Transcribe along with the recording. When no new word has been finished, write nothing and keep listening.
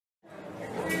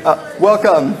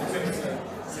Welcome.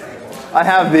 I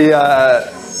have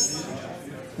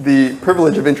the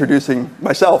privilege of introducing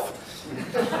myself,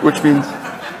 which means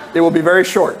it will be very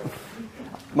short.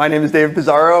 My name is David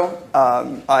Pizarro.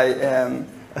 I am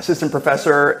assistant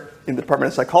professor in the Department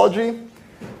of Psychology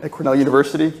at Cornell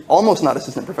University. Almost not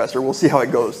assistant professor. We'll see how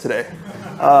it goes today.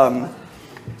 I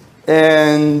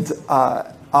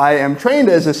am trained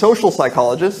as a social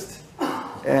psychologist,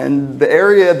 and the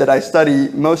area that I study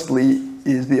mostly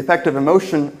is the effect of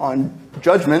emotion on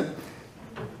judgment,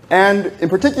 and in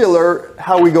particular,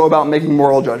 how we go about making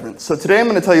moral judgments. So today I'm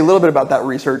going to tell you a little bit about that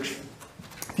research.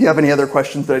 If you have any other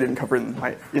questions that I didn't cover in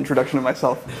my introduction of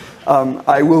myself,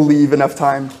 I will leave enough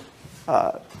time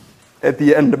at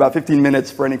the end, about 15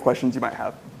 minutes, for any questions you might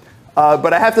have.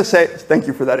 But I have to say, thank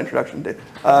you for that introduction, Dave.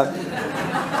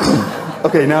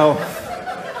 Okay, now,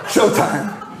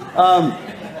 showtime.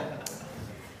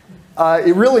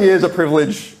 It really is a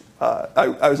privilege.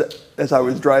 As I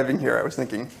was driving here, I was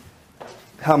thinking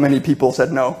how many people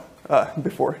said no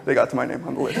before they got to my name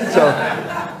on the list. So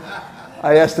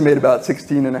I estimate about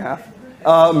 16 and a half.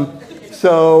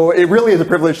 So it really is a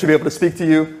privilege to be able to speak to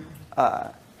you,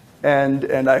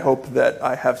 and I hope that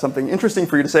I have something interesting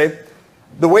for you to say.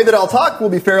 The way that I'll talk will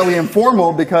be fairly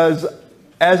informal because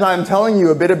as I'm telling you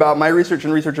a bit about my research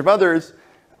and research of others,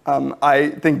 I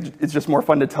think it's just more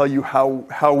fun to tell you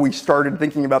how we started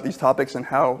thinking about these topics and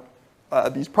how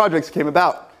these projects came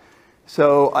about.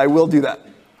 So I will do that.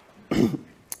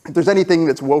 If there's anything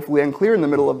that's woefully unclear in the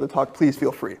middle of the talk, please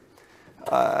feel free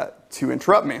to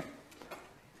interrupt me.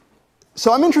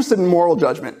 So I'm interested in moral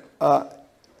judgment. A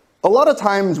lot of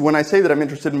times when I say that I'm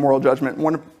interested in moral judgment,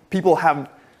 when people have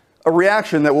a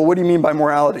reaction that, well, what do you mean by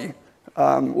morality?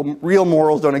 Well, real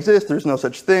morals don't exist. There's no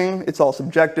such thing. It's all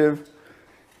subjective.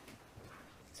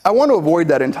 I want to avoid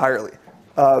that entirely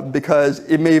because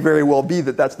it may very well be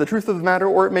that that's the truth of the matter,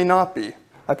 or it may not be.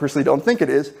 I personally don't think it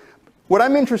is. What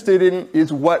I'm interested in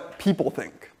is what people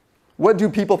think. What do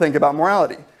people think about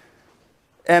morality?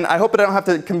 And I hope that I don't have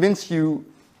to convince you,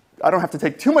 I don't have to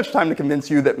take too much time to convince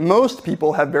you that most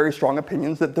people have very strong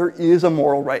opinions that there is a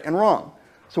moral right and wrong.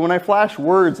 So when I flash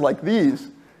words like these,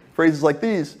 phrases like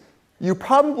these, you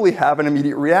probably have an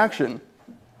immediate reaction.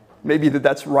 Maybe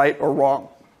that's right or wrong.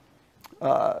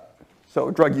 So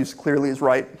drug use clearly is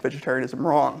right, vegetarianism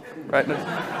wrong, right?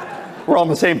 We're all on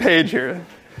the same page here.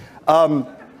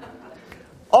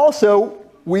 Also,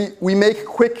 we make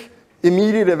quick,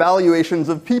 immediate evaluations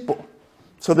of people.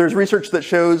 So there's research that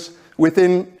shows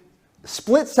within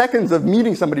split seconds of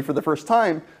meeting somebody for the first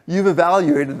time, you've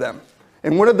evaluated them.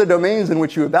 And one of the domains in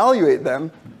which you evaluate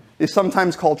them is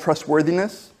sometimes called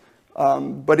trustworthiness,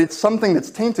 but it's something that's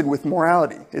tainted with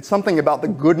morality. It's something about the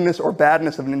goodness or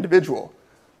badness of an individual.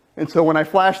 And so when I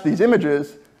flash these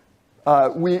images,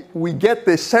 we get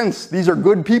this sense these are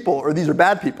good people or these are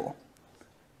bad people.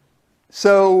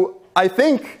 So I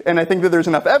think that there's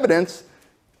enough evidence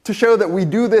to show that we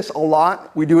do this a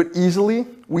lot. We do it easily.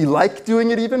 We like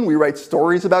doing it even. We write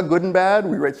stories about good and bad.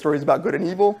 We write stories about good and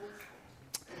evil.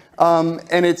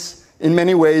 And it's, in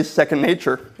many ways, second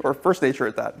nature, or first nature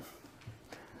at that.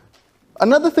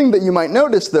 Another thing that you might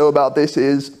notice, though, about this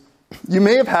is you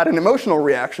may have had an emotional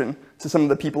reaction to some of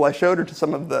the people I showed or to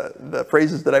some of the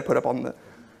phrases that I put up on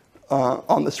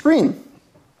the screen.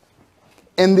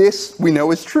 And this, we know,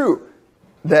 is true,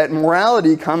 that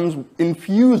morality comes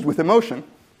infused with emotion.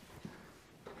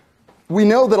 We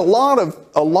know that a lot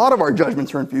of our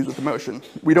judgments are infused with emotion.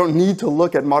 We don't need to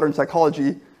look at modern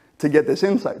psychology to get this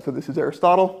insight. So this is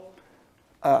Aristotle,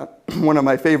 one of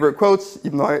my favorite quotes,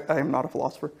 even though I am not a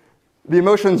philosopher. The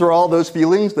emotions are all those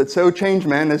feelings that so change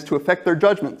men as to affect their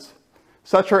judgments.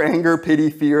 Such are anger,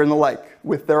 pity, fear, and the like,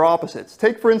 with their opposites.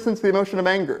 Take, for instance, the emotion of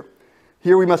anger.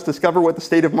 Here we must discover what the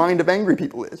state of mind of angry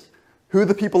people is, who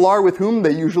the people are with whom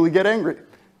they usually get angry,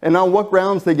 and on what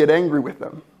grounds they get angry with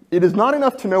them. It is not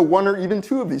enough to know one or even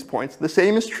two of these points. The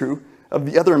same is true of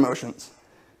the other emotions.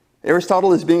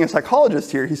 Aristotle is being a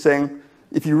psychologist here. He's saying,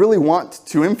 if you really want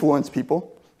to influence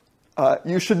people,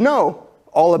 you should know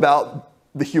all about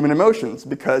the human emotions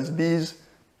because these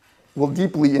will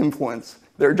deeply influence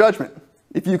their judgment.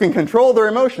 If you can control their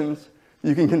emotions,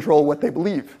 you can control what they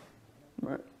believe.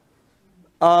 Right?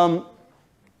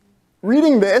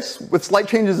 Reading this with slight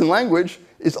changes in language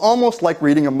is almost like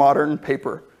reading a modern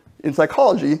paper in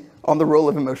psychology on the role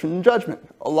of emotion in judgment.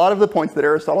 A lot of the points that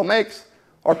Aristotle makes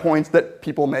are points that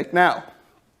people make now.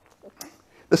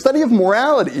 The study of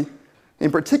morality,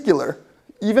 in particular,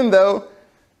 even though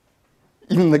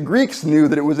even the Greeks knew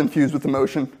that it was infused with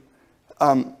emotion,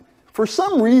 for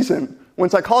some reason, when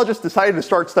psychologists decided to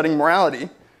start studying morality,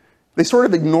 they sort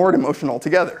of ignored emotion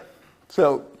altogether.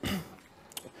 So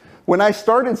when I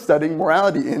started studying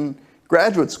morality in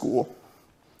graduate school,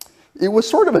 it was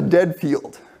sort of a dead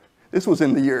field. This was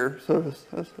in the year,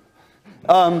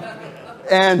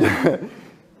 and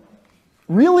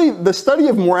really the study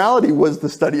of morality was the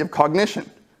study of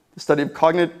cognition, the study of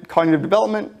cognitive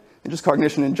development, and just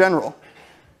cognition in general.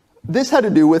 This had to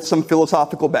do with some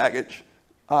philosophical baggage,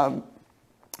 and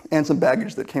some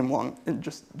baggage that came along in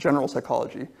just general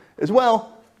psychology as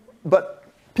well. But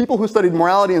people who studied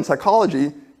morality and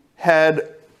psychology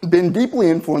had been deeply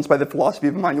influenced by the philosophy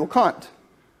of Immanuel Kant,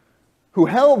 who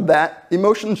held that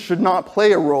emotions should not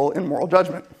play a role in moral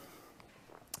judgment.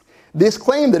 This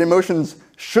claim that emotions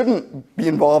shouldn't be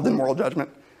involved in moral judgment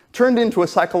turned into a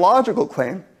psychological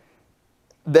claim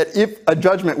that if a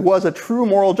judgment was a true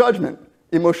moral judgment,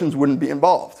 emotions wouldn't be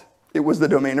involved. It was the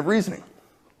domain of reasoning.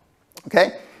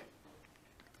 Okay?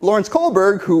 Lawrence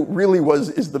Kohlberg, who really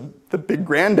is the big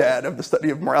granddad of the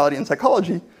study of morality and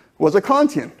psychology, was a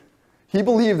Kantian. He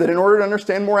believed that in order to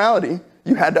understand morality,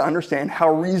 you had to understand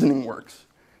how reasoning works.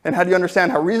 And how do you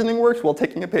understand how reasoning works? Well,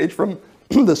 taking a page from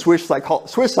the Swiss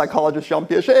psychologist Jean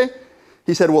Piaget,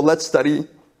 he said, well, let's study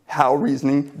how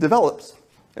reasoning develops.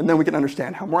 And then we can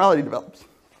understand how morality develops.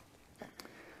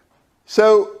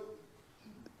 So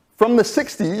from the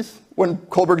 60s, when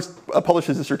Kohlberg published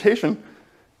his dissertation,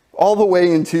 all the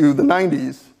way into the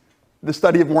 90s, the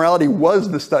study of morality was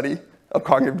the study of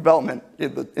cognitive development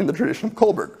in the tradition of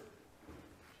Kohlberg.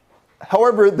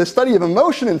 However, the study of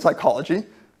emotion in psychology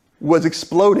was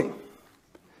exploding.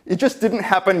 It just didn't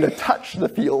happen to touch the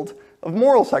field of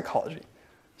moral psychology.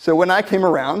 So when I came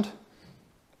around,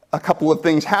 a couple of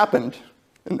things happened,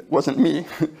 and it wasn't me,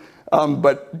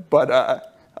 but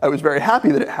I was very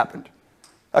happy that it happened.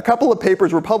 A couple of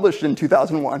papers were published in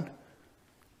 2001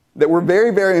 that were very,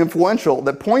 very influential,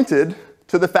 that pointed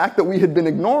to the fact that we had been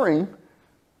ignoring,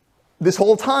 this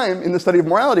whole time in the study of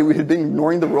morality, we had been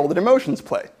ignoring the role that emotions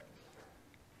play.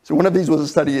 So one of these was a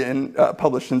study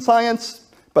published in Science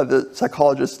by the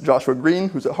psychologist Joshua Green,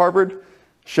 who's at Harvard,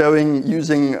 showing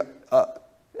using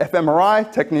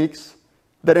fMRI techniques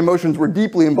that emotions were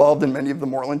deeply involved in many of the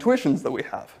moral intuitions that we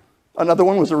have. Another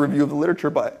one was a review of the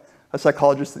literature by a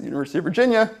psychologist at the University of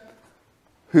Virginia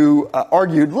who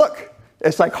argued, look,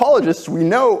 as psychologists, we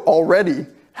know already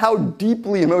how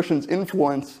deeply emotions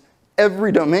influence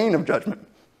every domain of judgment,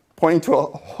 pointing to a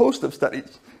host of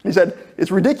studies. And he said,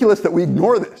 it's ridiculous that we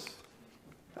ignore this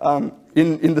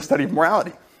in the study of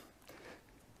morality.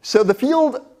 So the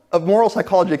field of moral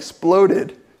psychology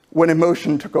exploded when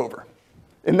emotion took over.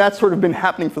 And that's sort of been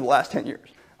happening for the last 10 years.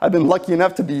 I've been lucky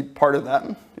enough to be part of that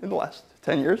in the last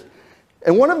 10 years.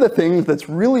 And one of the things that's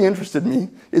really interested me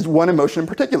is one emotion in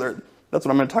particular. That's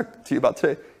what I'm going to talk to you about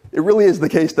today. It really is the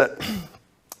case that,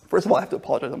 first of all, I have to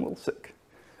apologize, I'm a little sick.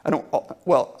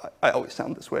 I always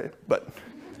sound this way, but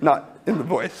not in the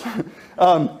voice.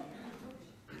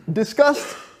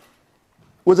 Disgust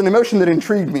was an emotion that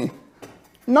intrigued me,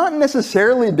 not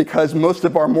necessarily because most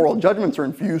of our moral judgments are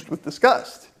infused with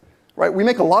disgust, right? We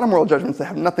make a lot of moral judgments that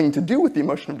have nothing to do with the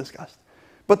emotion of disgust.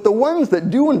 But the ones that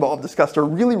do involve disgust are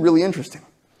really, really interesting.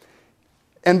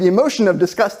 And the emotion of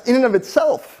disgust in and of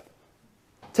itself,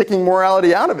 taking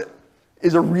morality out of it,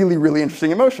 is a really, really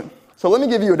interesting emotion. So let me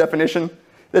give you a definition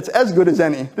that's as good as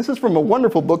any. This is from a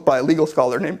wonderful book by a legal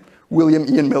scholar named William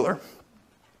Ian Miller.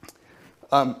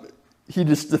 He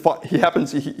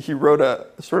wrote a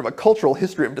sort of a cultural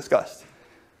history of disgust.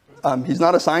 He's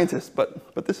not a scientist,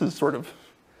 but this is sort of,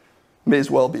 may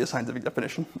as well be a scientific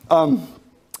definition.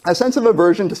 A sense of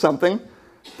aversion to something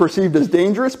perceived as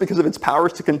dangerous because of its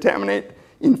powers to contaminate,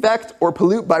 infect, or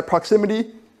pollute by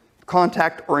proximity,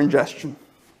 contact, or ingestion.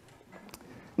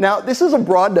 Now, this is a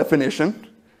broad definition,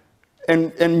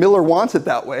 and Miller wants it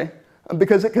that way,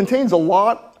 because it contains a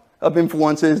lot of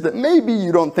influences that maybe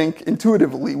you don't think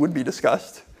intuitively would be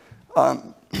discussed.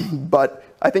 But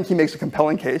I think he makes a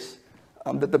compelling case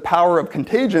that the power of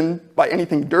contagion by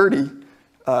anything dirty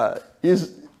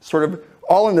is sort of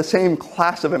all in the same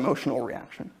class of emotional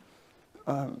reaction.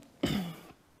 All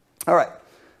right,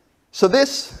 so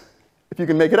this, if you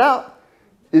can make it out,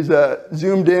 is a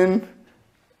zoomed in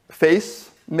face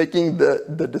making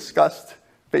the disgust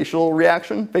facial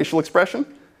reaction, facial expression.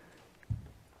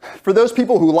 For those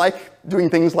people who like doing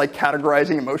things like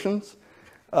categorizing emotions,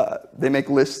 they make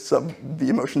lists of the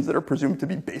emotions that are presumed to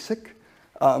be basic.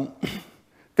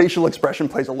 Facial expression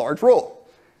plays a large role.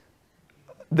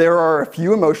 There are a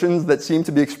few emotions that seem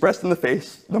to be expressed in the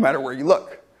face no matter where you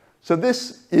look. So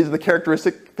this is the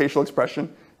characteristic facial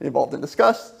expression involved in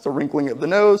disgust. It's a wrinkling of the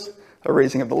nose, a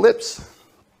raising of the lips.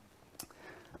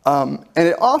 And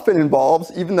it often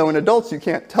involves, even though in adults you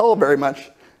can't tell very much,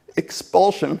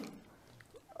 expulsion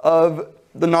of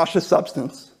the nauseous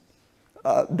substance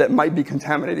that might be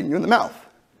contaminating you in the mouth.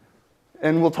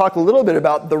 And we'll talk a little bit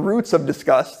about the roots of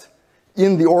disgust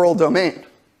in the oral domain,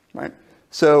 right?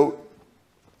 So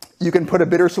you can put a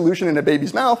bitter solution in a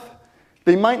baby's mouth.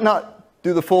 They might not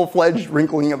do the full-fledged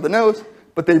wrinkling of the nose,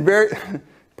 but they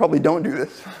probably don't do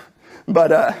this.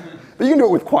 But you can do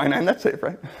it with quinine. That's safe,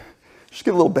 right? Just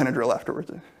get a little Benadryl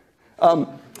afterwards.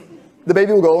 The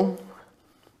baby will go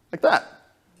like that.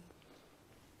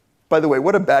 By the way,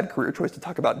 what a bad career choice to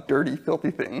talk about dirty,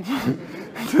 filthy things.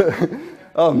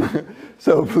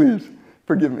 So please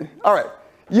forgive me. All right.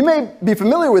 You may be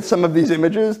familiar with some of these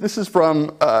images. This is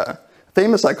from a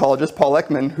famous psychologist, Paul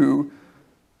Ekman,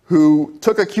 who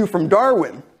took a cue from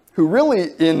Darwin, who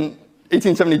really, in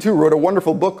 1872, wrote a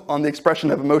wonderful book on the expression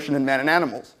of emotion in man and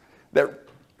animals that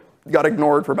got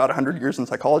ignored for about 100 years in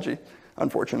psychology,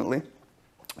 unfortunately.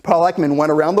 Paul Ekman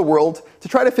went around the world to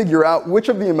try to figure out which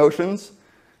of the emotions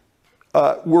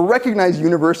were recognized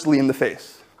universally in the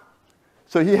face.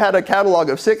 So he had a catalog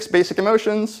of 6 basic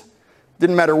emotions.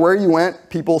 Didn't matter where you went,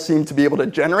 people seemed to be able to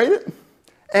generate it,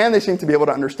 and they seemed to be able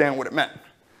to understand what it meant.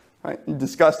 Right? And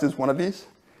disgust is one of these.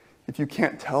 If you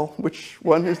can't tell which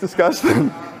one is disgust,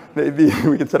 then maybe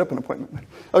we can set up an appointment.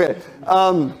 Okay.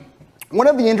 One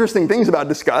of the interesting things about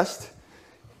disgust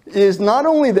is not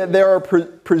only that there are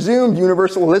presumed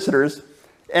universal elicitors,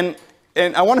 and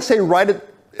I want to say right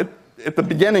at the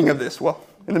beginning of this, well,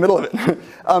 in the middle of it,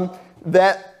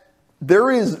 that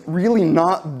there is really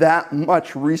not that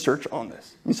much research on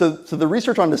this. I mean, so the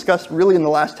research on disgust really in the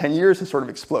last 10 years has sort of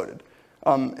exploded.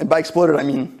 And by exploded, I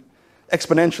mean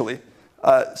exponentially.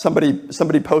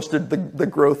 Somebody posted the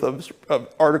growth of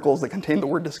articles that contain the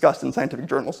word disgust in scientific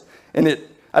journals. And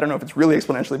I don't know if it's really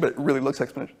exponentially, but it really looks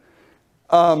exponential.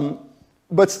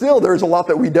 But still, there's a lot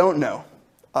that we don't know,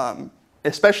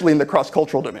 especially in the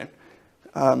cross-cultural domain.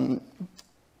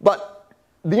 But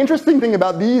the interesting thing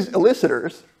about these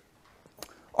elicitors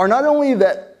are not only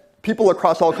that people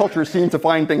across all cultures seem to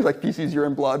find things like feces,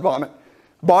 urine, blood, vomit,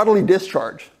 bodily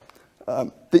discharge,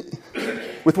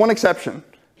 with one exception.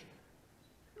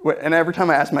 And every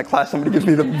time I ask my class, somebody gives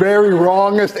me the very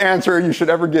wrongest answer you should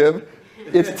ever give.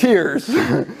 It's tears.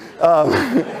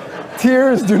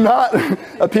 Tears do not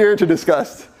appear to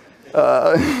disgust.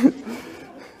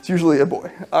 It's usually a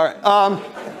boy. All right.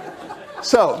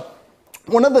 So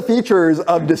one of the features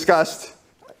of disgust,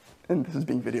 and this is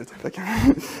being videotaped,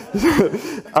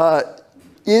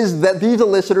 is that these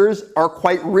elicitors are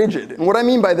quite rigid. And what I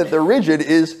mean by that they're rigid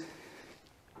is,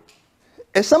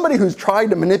 as somebody who's tried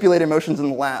to manipulate emotions in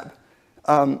the lab,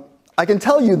 I can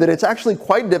tell you that it's actually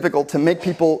quite difficult to make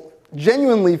people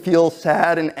genuinely feel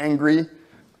sad and angry,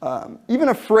 even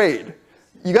afraid.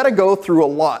 You got to go through a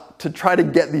lot to try to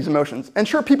get these emotions. And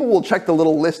sure, people will check the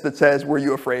little list that says, were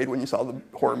you afraid when you saw the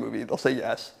horror movie? They'll say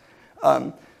yes.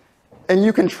 And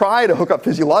you can try to hook up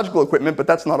physiological equipment, but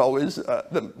that's not always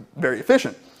very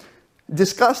efficient.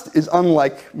 Disgust is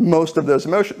unlike most of those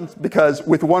emotions, because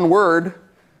with one word,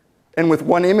 and with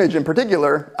one image in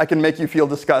particular, I can make you feel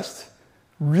disgust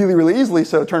really, really easily,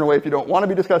 so turn away if you don't want to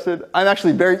be disgusted. I'm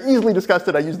actually very easily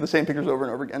disgusted. I use the same pictures over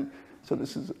and over again. So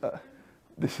this is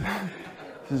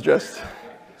just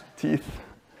teeth,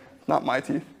 not my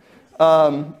teeth.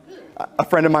 A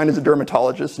friend of mine is a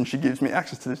dermatologist, and she gives me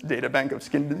access to this data bank of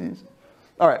skin disease.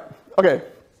 All right, okay.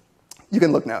 You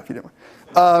can look now if you don't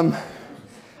mind.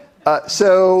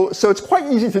 So it's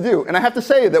quite easy to do. And I have to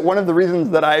say that one of the reasons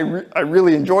that I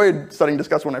really enjoyed studying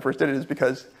disgust when I first did it is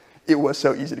because it was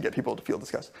so easy to get people to feel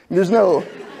disgust. And there's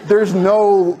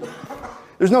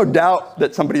no doubt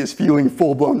that somebody is feeling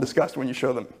full-blown disgust when you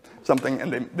show them something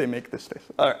and they make this face.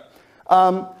 All right.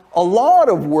 A lot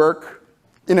of work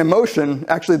in emotion,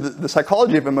 actually the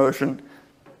psychology of emotion,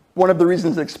 one of the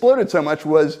reasons it exploded so much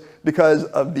was because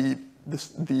of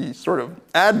the sort of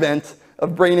advent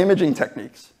of brain imaging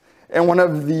techniques. And one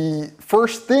of the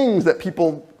first things that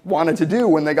people wanted to do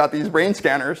when they got these brain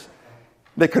scanners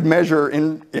that could measure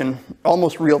in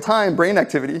almost real time brain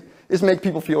activity is make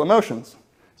people feel emotions.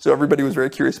 So everybody was very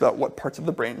curious about what parts of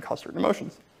the brain cause certain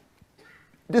emotions.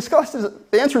 Disgust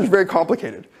the answer is very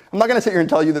complicated. I'm not going to sit here and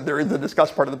tell you that there is a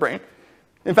disgust part of the brain.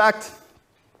 In fact,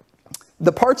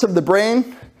 the parts of the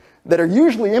brain that are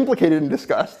usually implicated in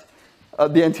disgust,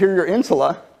 the anterior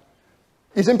insula,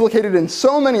 is implicated in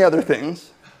so many other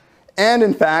things. And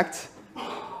in fact,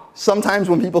 sometimes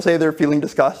when people say they're feeling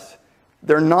disgust,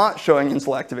 they're not showing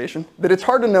insula activation, that it's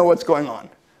hard to know what's going on.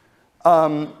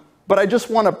 But I just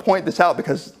want to point this out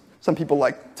because some people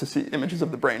like to see images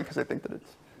of the brain because they think that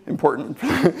it's important.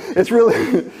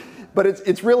 But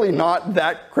it's really not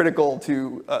that critical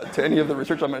to any of the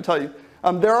research I'm going to tell you.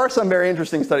 There are some very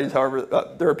interesting studies, however.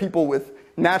 There are people with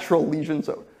natural lesions.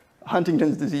 So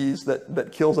Huntington's disease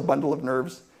that kills a bundle of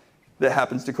nerves that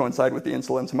happens to coincide with the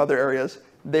insula in some other areas.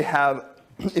 They have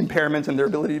impairments in their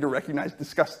ability to recognize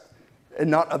disgust and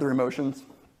not other emotions.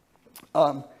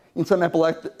 In some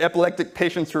epileptic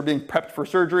patients who are being prepped for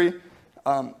surgery,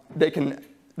 the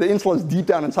insula is deep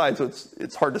down inside, so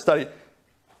it's hard to study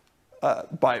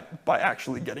by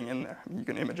actually getting in there. You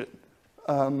can image it.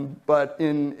 But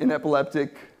in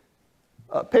epileptic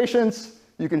patients,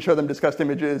 you can show them disgust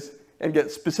images and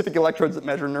get specific electrodes that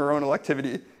measure neuronal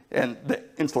activity, and the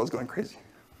insula is going crazy.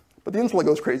 But the insula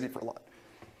goes crazy for a lot.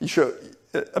 You show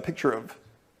a picture of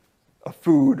a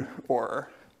food or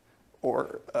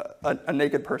a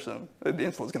naked person, the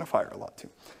insula is going to fire a lot too.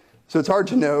 So it's hard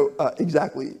to know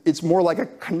exactly. It's more like a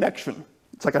connection.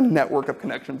 It's like a network of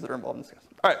connections that are involved in disgust.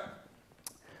 All right.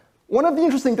 One of the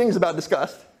interesting things about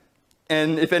disgust,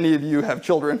 and if any of you have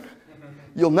children,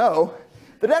 you'll know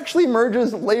that it actually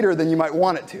emerges later than you might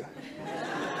want it to.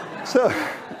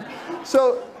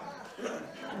 So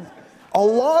a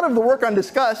lot of the work on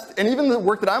disgust, and even the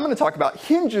work that I'm going to talk about,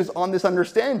 hinges on this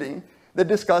understanding that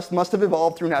disgust must have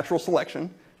evolved through natural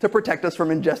selection to protect us from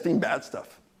ingesting bad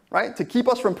stuff, right? To keep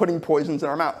us from putting poisons in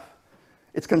our mouth.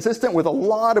 It's consistent with a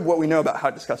lot of what we know about how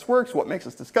disgust works, what makes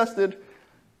us disgusted.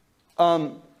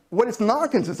 What it's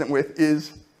not consistent with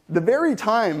is the very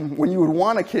time when you would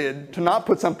want a kid to not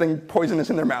put something poisonous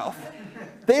in their mouth.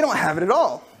 They don't have it at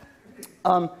all.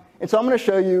 And so I'm going to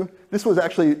show you, this was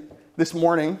actually this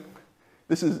morning.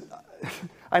 This is,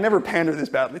 I never pander this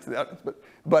badly to the audience,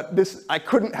 but this, I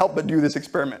couldn't help but do this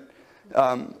experiment.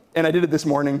 And I did it this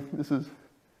morning. This is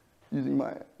using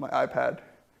my iPad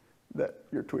that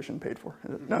your tuition paid for.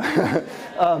 No.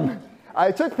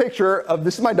 I took a picture of,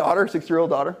 this is my daughter,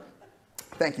 6-year-old daughter.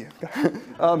 Thank you.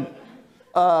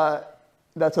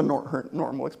 That's her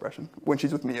normal expression, when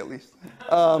she's with me at least.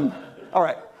 All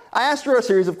right. I asked her a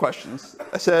series of questions.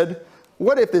 I said,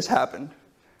 what if this happened?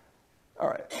 All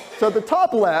right. So at the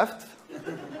top left,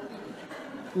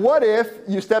 what if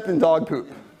you stepped in dog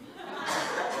poop?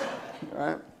 All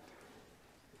right.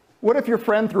 What if your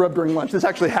friend threw up during lunch? This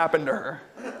actually happened to her.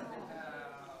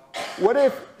 What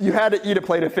if you had to eat a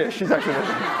plate of fish? She's actually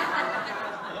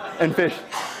vegetarian. And fish.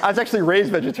 I was actually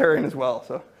raised vegetarian as well,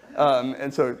 so I'm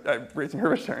raising her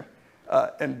vegetarian.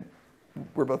 And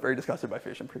we're both very disgusted by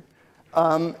fish.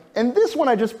 And this one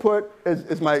I just put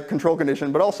as my control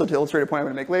condition, but also to illustrate a point I'm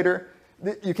going to make later.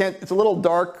 It's a little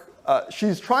dark.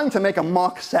 She's trying to make a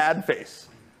mock sad face.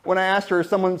 When I asked her,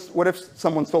 what if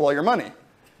someone stole all your money?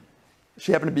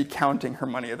 She happened to be counting her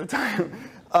money at the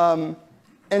time.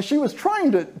 And she was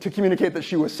trying to communicate that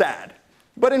she was sad.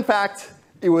 But in fact,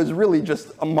 it was really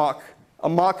just a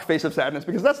mock face of sadness,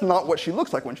 because that's not what she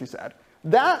looks like when she's sad.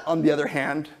 That, on the other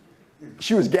hand,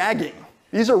 she was gagging.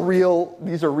 These are real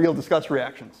disgust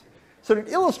reactions. So it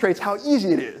illustrates how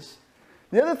easy it is.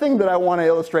 The other thing that I want to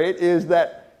illustrate is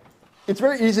that it's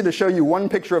very easy to show you one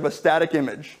picture of a static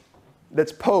image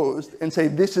that's posed and say,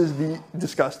 this is the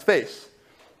disgust face.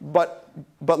 But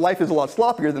life is a lot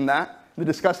sloppier than that. The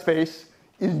disgust face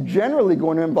is generally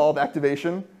going to involve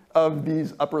activation of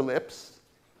these upper lips,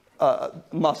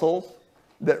 muscles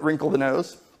that wrinkle the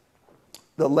nose,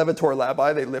 the levator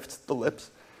labii, they lift the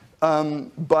lips.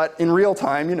 But in real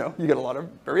time, you get a lot of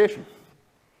variation.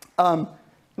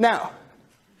 Now,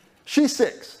 she's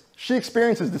 6. She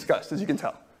experiences disgust, as you can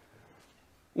tell.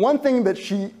 One thing that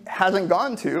she hasn't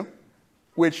gone to,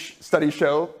 which studies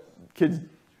show kids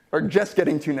are just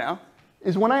getting to now,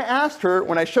 is when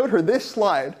I showed her this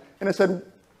slide, and I said,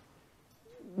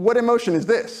 what emotion is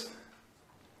this?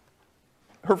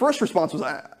 Her first response was,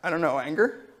 I don't know,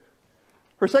 anger.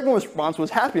 Her second response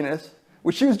was happiness,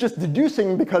 which she was just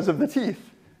deducing because of the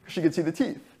teeth. She could see the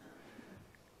teeth.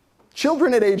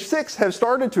 Children at age 6 have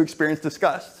started to experience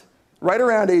disgust. Right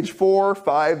around age 4,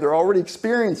 5, they're already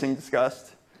experiencing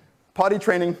disgust. Potty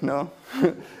training, no.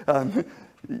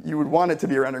 You would want it to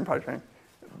be around during potty training.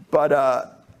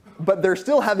 But they're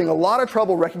still having a lot of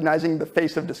trouble recognizing the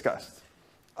face of disgust.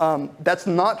 That's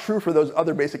not true for those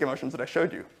other basic emotions that I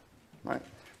showed you. Right?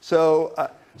 So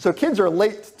kids are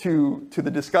late to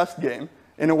the disgust game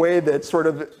in a way that's sort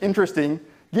of interesting,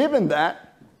 given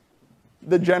that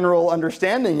the general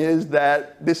understanding is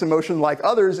that this emotion, like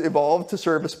others, evolved to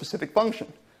serve a specific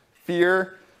function.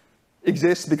 Fear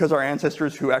exists because our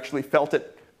ancestors who actually felt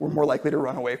it were more likely to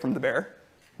run away from the bear.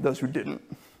 Those who didn't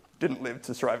live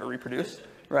to survive or reproduce.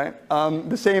 Right?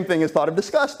 The same thing is thought of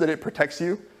disgust, that it protects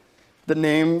you. The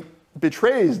name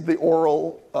betrays the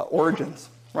oral origins,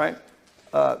 right?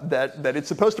 That it's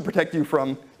supposed to protect you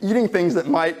from eating things that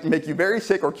might make you very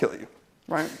sick or kill you,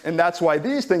 right? And that's why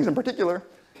these things in particular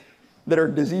that are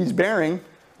disease-bearing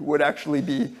would actually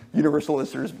be universal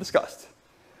illustrators of disgust.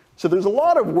 So there's a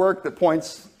lot of work that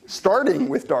points, starting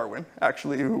with Darwin,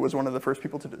 actually, who was one of the first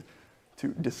people to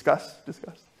discuss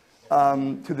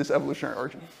to this evolutionary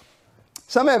origin.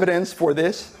 Some evidence for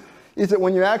this is that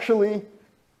when you actually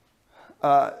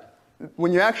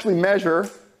measure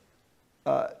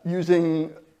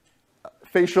using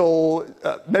facial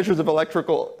measures of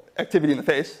electrical activity in the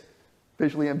face,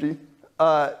 facial EMG,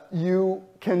 you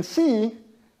can see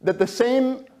that the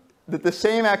same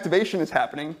activation is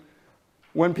happening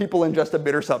when people ingest a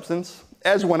bitter substance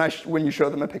as when you show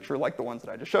them a picture like the ones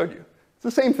that I just showed you. It's the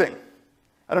same thing.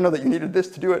 I don't know that you needed this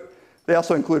to do it. They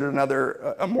also included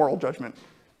another a moral judgment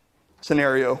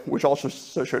scenario, which also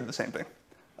showed the same thing.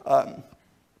 All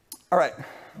right.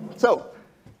 So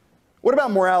what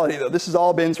about morality, though? This has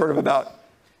all been sort of about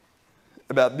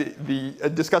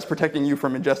the disgust protecting you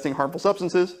from ingesting harmful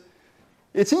substances.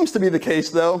 It seems to be the case,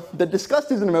 though, that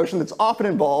disgust is an emotion that's often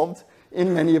involved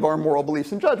in many of our moral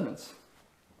beliefs and judgments.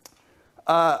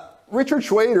 Richard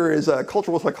Schwader is a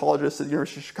cultural psychologist at the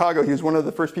University of Chicago. He was one of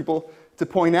the first people to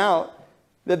point out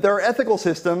that there are ethical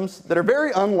systems that are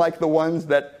very unlike the ones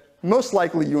that most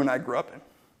likely you and I grew up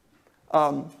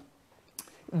in,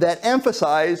 that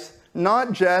emphasize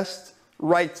not just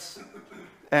rights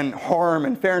and harm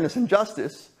and fairness and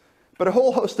justice, but a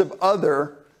whole host of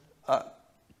other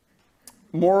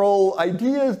moral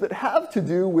ideas that have to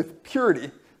do with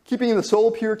purity, keeping the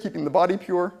soul pure, keeping the body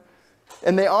pure,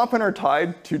 and they often are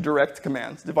tied to direct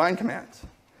commands, divine commands.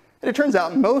 And it turns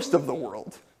out most of the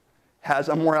world has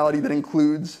a morality that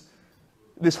includes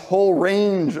this whole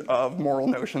range of moral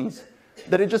notions,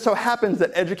 that it just so happens that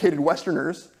educated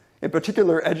Westerners, in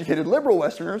particular educated liberal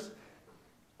Westerners,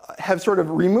 have sort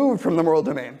of removed from the moral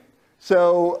domain.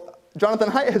 So Jonathan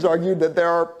Haidt has argued that there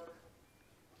are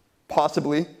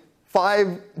possibly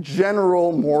 5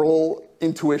 general moral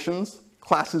intuitions,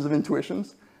 classes of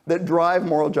intuitions, that drive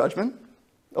moral judgment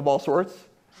of all sorts.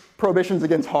 Prohibitions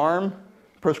against harm,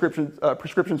 prescriptions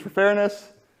for fairness,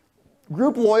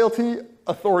 group loyalty,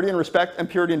 authority and respect, and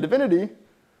purity and divinity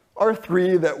are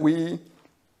 3 that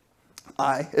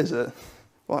I, as a,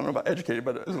 well, I don't know about educated,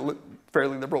 but as a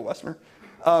fairly liberal Westerner,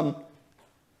 I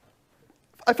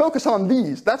focus on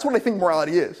these. That's what I think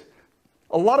morality is.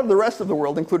 A lot of the rest of the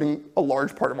world, including a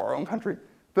large part of our own country,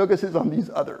 focuses on these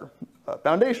other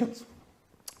foundations.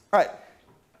 All right.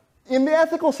 In the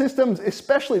ethical systems,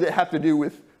 especially that have to do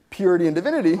with purity and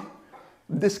divinity,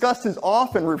 disgust is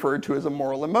often referred to as a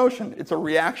moral emotion. It's a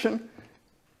reaction.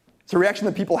 It's a reaction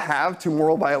that people have to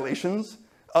moral violations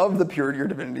of the purity or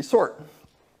divinity sort.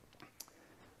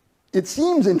 It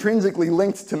seems intrinsically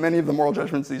linked to many of the moral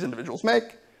judgments these individuals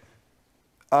make.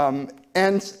 And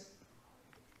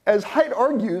as Haidt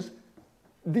argues,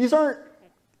 these aren't,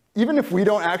 even if we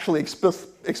don't actually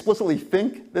explicitly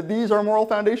think that these are moral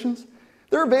foundations,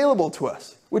 they're available to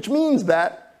us, which means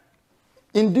that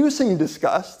inducing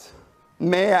disgust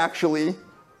may actually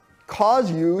cause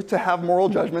you to have moral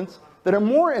judgments that are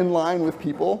more in line with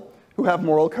people who have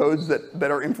moral codes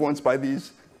that are influenced by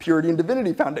these purity and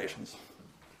divinity foundations.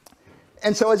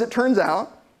 And so as it turns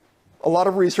out, a lot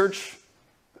of research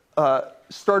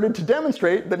started to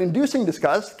demonstrate that inducing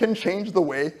disgust can change the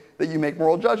way that you make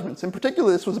moral judgments. In particular,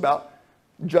 this was about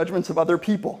judgments of other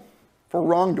people for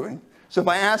wrongdoing. So if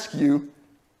I ask you,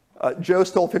 Joe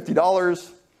stole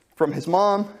 $50 from his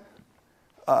mom,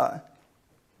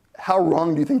 how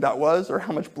wrong do you think that was, or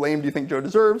how much blame do you think Joe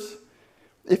deserves?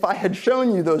 If I had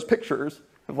shown you those pictures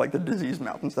of like the diseased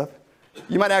mouth and stuff,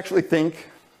 you might actually think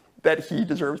that he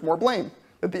deserves more blame,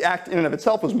 that the act in and of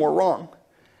itself was more wrong.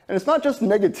 And it's not just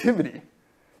negativity.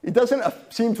 It doesn't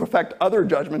seem to affect other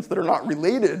judgments that are not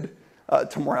related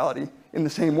to morality in the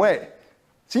same way. It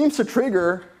seems to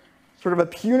trigger sort of a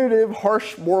punitive,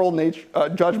 harsh moral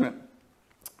judgment,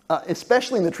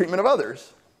 especially in the treatment of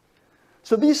others.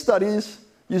 So these studies,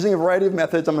 using a variety of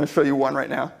methods, I'm going to show you one right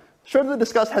now, show that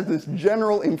disgust has this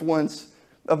general influence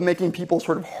of making people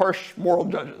sort of harsh moral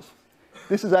judges.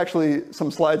 This is actually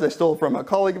some slides I stole from a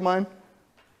colleague of mine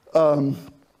at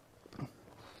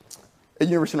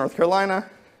University of North Carolina,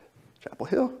 Chapel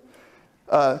Hill.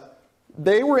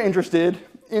 They were interested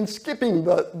in skipping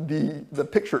the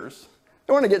pictures.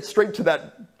 They want to get straight to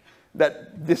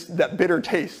that bitter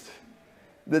taste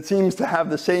that seems to have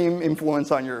the same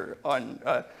influence on your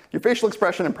facial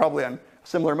expression and probably on a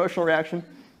similar emotional reaction.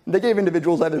 They gave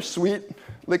individuals either sweet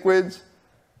liquids,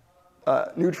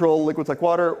 neutral liquids like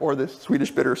water, or this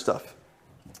Swedish bitter stuff.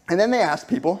 And then they asked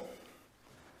people,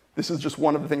 this is just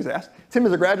one of the things they asked. Tim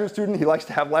is a graduate student. He likes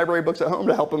to have library books at home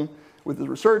to help him with his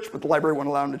research, but the library won't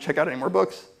allow him to check out any more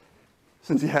books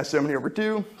since he has so many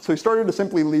overdue. So he started to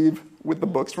simply leave with the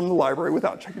books from the library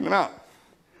without checking them out.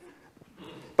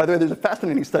 By the way, there's a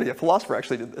fascinating study. A philosopher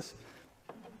actually did this.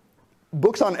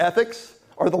 Books on ethics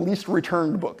are the least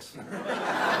returned books.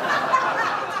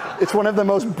 It's one of the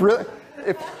most brilliant.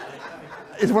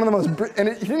 It's one of the most, and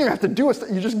you didn't even have to do it.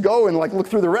 You just go and like look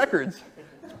through the records.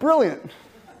 It's brilliant.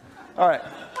 All right.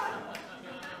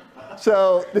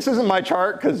 So this isn't my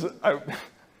chart because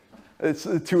it's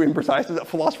too imprecise. A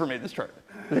philosopher made this chart.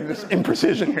 This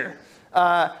imprecision here.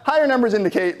 Higher numbers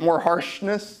indicate more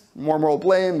harshness, more moral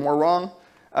blame, more wrong.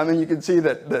 And you can see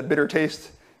that the bitter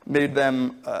taste made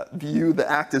them view the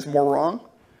act as more wrong.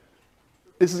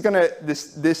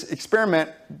 This experiment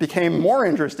became more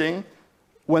interesting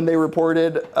when they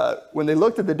reported, when they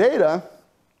looked at the data,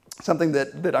 something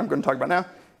that I'm going to talk about now.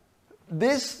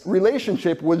 This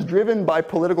relationship was driven by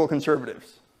political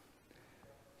conservatives.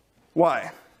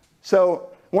 Why? So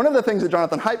one of the things that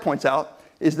Jonathan Haidt points out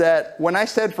is that when I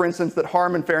said, for instance, that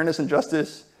harm and fairness and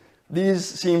justice, these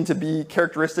seem to be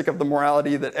characteristic of the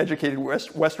morality that educated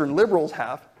Western liberals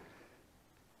have,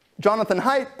 Jonathan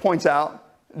Haidt points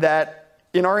out that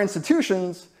in our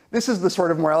institutions, this is the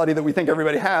sort of morality that we think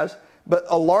everybody has, but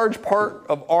a large part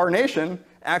of our nation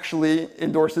actually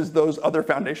endorses those other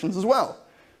foundations as well.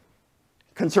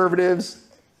 Conservatives,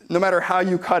 no matter how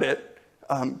you cut it,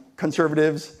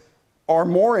 conservatives are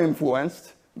more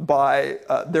influenced by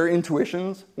their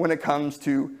intuitions when it comes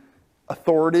to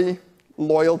authority,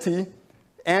 loyalty,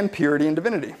 and purity and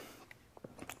divinity.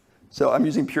 So I'm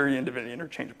using purity and divinity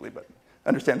interchangeably, but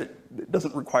understand that it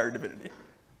doesn't require divinity.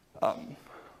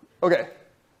 Okay,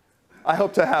 I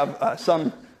hope to have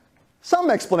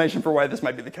some explanation for why this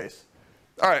might be the case.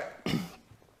 All right.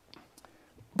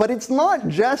 But it's not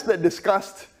just that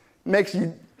disgust makes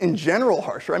you, in general,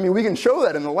 harsher. I mean, we can show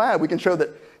that in the lab. We can show that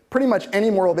pretty much any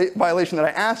moral violation that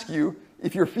I ask you,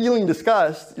 if you're feeling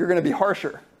disgust, you're going to be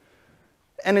harsher.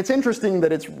 And it's interesting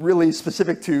that it's really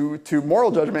specific to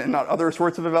moral judgment and not other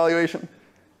sorts of evaluation.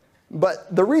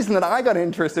 But the reason that I got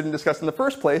interested in disgust in the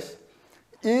first place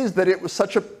is that it was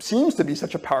seems to be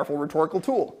such a powerful rhetorical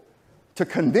tool to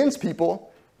convince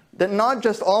people that not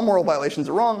just all moral violations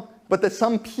are wrong, but that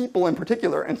some people in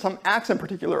particular and some acts in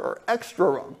particular are extra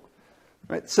wrong.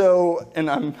 Right? So, and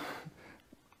I'm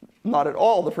not at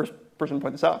all the first person to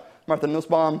point this out. Martha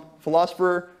Nussbaum,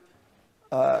 philosopher,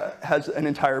 has an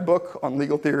entire book on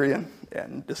legal theory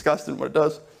and disgust and what it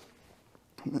does.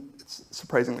 It's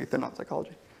surprisingly thin on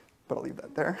psychology, but I'll leave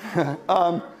that there.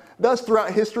 Thus,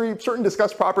 throughout history, certain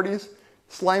disgust properties,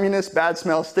 sliminess, bad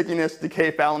smell, stickiness, decay,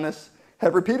 foulness,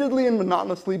 have repeatedly and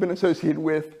monotonously been associated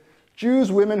with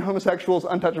Jews, women, homosexuals,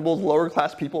 untouchables, lower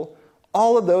class people.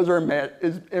 All of those are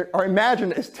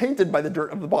imagined as tainted by the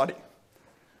dirt of the body.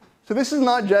 So this is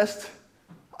not just,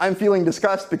 I'm feeling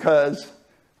disgust because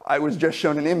I was just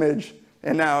shown an image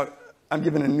and now I'm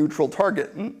given a neutral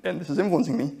target and this is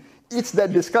influencing me. It's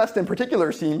that disgust in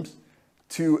particular seems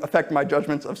to affect my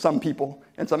judgments of some people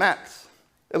and some acts.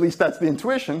 At least that's the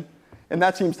intuition, and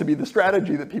that seems to be the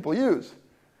strategy that people use.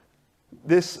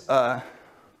 This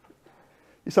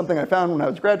is something I found when I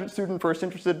was a graduate student, first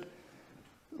interested,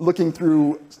 looking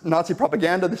through Nazi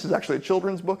propaganda. This is actually a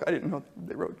children's book. I didn't know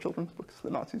they wrote children's books, the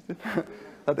Nazis did.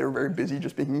 Thought they were very busy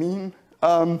just being mean.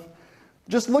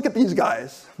 Just look at these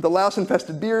guys. The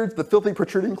louse-infested beards, the filthy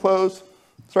protruding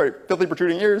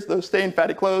ears, those stained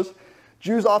fatty clothes.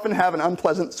 Jews often have an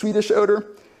unpleasant Swedish odor.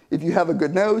 If you have a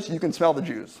good nose, you can smell the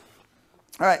Jews.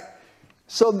 All right,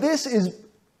 so this is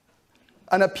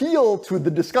an appeal to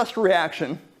the disgust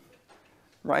reaction,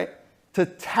 right, to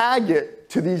tag it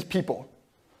to these people,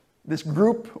 this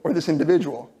group or this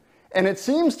individual. And it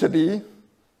seems to be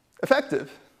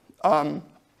effective. It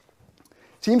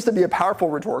seems to be a powerful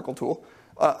rhetorical tool.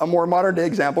 A more modern day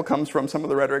example comes from some of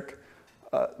the rhetoric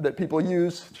that people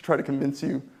use to try to convince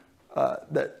you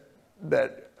that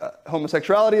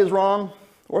homosexuality is wrong,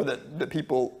 or that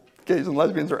people, gays and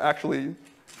lesbians, are actually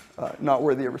not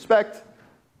worthy of respect.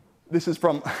 This is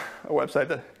from a website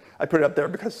that I put it up there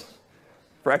because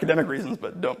for academic reasons,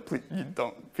 but you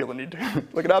don't feel the need to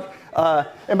look it up.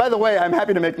 And by the way, I'm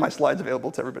happy to make my slides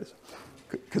available to everybody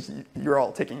because you're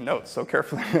all taking notes so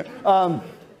carefully.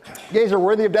 Gays are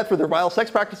worthy of death for their vile sex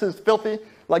practices, filthy,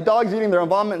 like dogs eating their own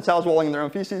vomit and sows walling in their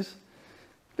own feces.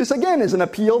 This, again, is an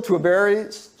appeal to a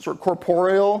very sort of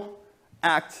corporeal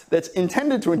act that's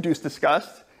intended to induce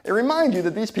disgust and remind you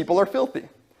that these people are filthy.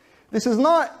 This is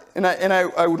not, and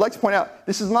I would like to point out,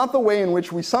 this is not the way in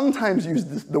which we sometimes use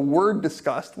the word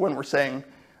disgust when we're saying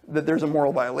that there's a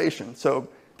moral violation. So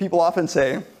people often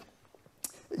say,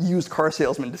 used car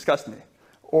salesman disgust me,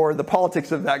 or the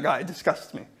politics of that guy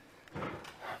disgusts me.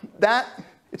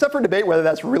 It's up for debate whether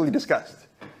that's really disgust.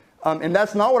 And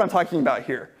that's not what I'm talking about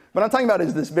here. What I'm talking about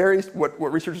is this very,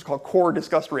 what researchers call core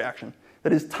disgust reaction.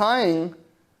 That is tying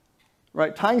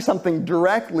something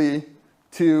directly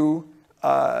to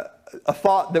a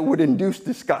thought that would induce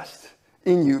disgust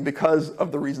in you because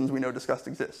of the reasons we know disgust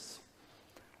exists.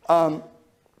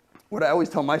 What I always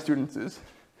tell my students is,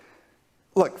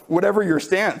 look, whatever your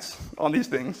stance on these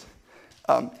things,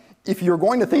 if you're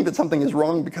going to think that something is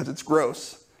wrong because it's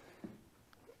gross,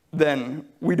 then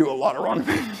we do a lot of wrong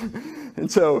things.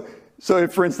 And so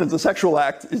if, for instance, a sexual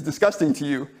act is disgusting to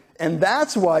you, and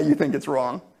that's why you think it's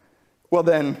wrong, well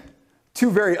then,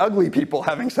 two very ugly people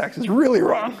having sex is really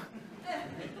wrong,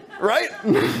 right?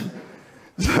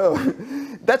 So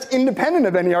that's independent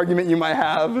of any argument you might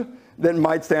have that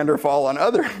might stand or fall on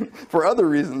for other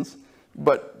reasons.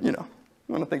 But, you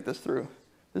want to think this through.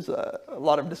 There's a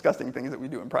lot of disgusting things that we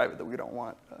do in private that we don't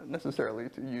want necessarily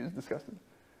to use disgusted.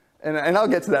 And I'll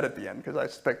get to that at the end, because I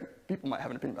suspect people might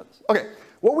have an opinion about this. Okay,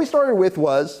 what we started with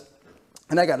was,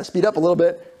 and I got to speed up a little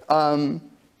bit,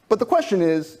 but the question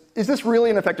is this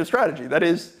really an effective strategy? That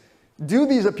is, do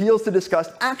these appeals to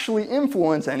disgust actually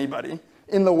influence anybody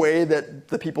in the way that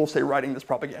the people, say, writing this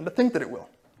propaganda think that it will?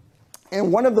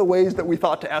 And one of the ways that we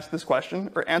thought to ask this question,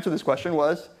 or answer this question,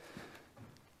 was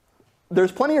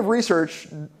there's plenty of research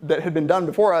that had been done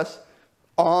before us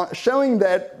showing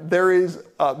that there is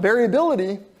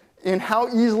variability in how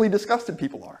easily disgusted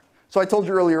people are. So I told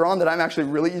you earlier on that I'm actually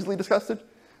really easily disgusted.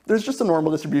 There's just a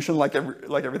normal distribution like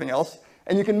everything else.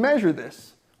 And you can measure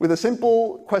this with a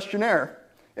simple questionnaire.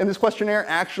 And this questionnaire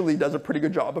actually does a pretty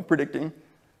good job of predicting,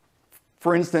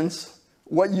 for instance,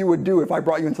 what you would do if I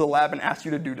brought you into the lab and asked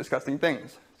you to do disgusting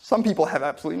things. Some people have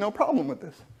absolutely no problem with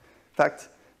this. In fact,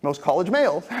 most college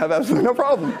males have absolutely no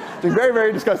problem doing very,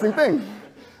 very disgusting things.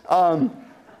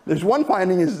 There's one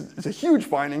finding, it's a huge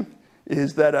finding,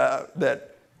 is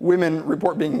that women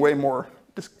report being way more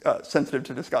sensitive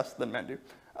to disgust than men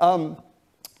do.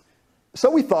 So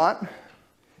we thought,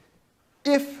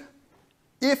 if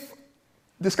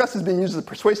disgust is being used as a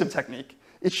persuasive technique,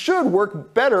 it should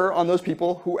work better on those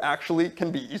people who actually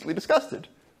can be easily disgusted,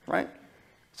 right?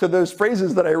 So those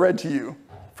phrases that I read to you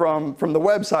from the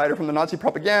website or from the Nazi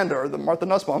propaganda or the Martha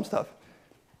Nussbaum stuff,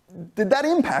 did that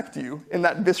impact you in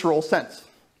that visceral sense,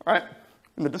 right?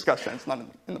 In the disgust sense, not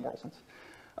in the moral sense.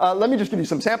 Let me just give you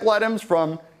some sample items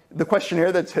from the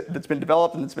questionnaire that's been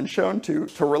developed and that's been shown to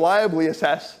reliably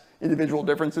assess individual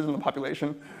differences in the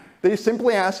population. They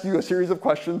simply ask you a series of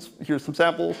questions. Here's some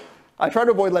samples. I try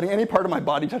to avoid letting any part of my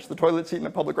body touch the toilet seat in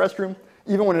a public restroom,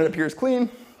 even when it appears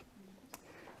clean.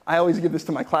 I always give this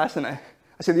to my class, and I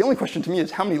say the only question to me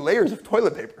is how many layers of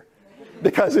toilet paper?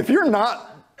 Because if you're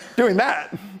not doing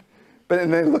that,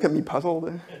 and they look at me puzzled,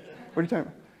 what are you talking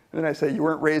about? And then I say, you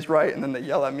weren't raised right, and then they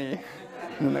yell at me.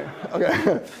 And then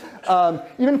okay.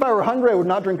 Even if I were hungry, I would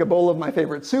not drink a bowl of my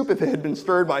favorite soup if it had been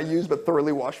stirred by used but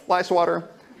thoroughly washed fly swatter.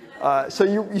 So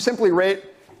you simply rate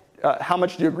how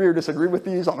much do you agree or disagree with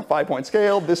these on a 5-point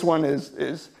scale. This one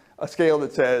is a scale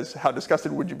that says how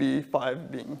disgusted would you be,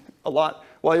 5 being a lot.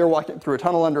 While you're walking through a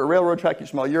tunnel under a railroad track, you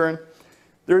smell urine.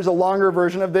 There's a longer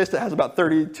version of this that has about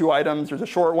 32 items. There's a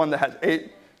short one that has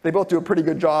 8. They both do a pretty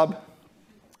good job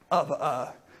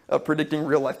of predicting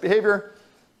real life behavior.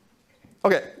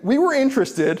 Okay, we were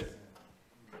interested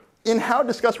in how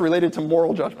disgust related to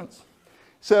moral judgments.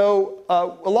 So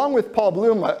along with Paul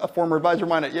Bloom, a former advisor of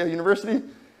mine at Yale University,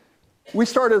 we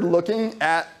started looking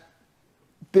at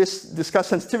this disgust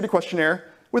sensitivity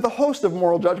questionnaire with a host of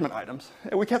moral judgment items,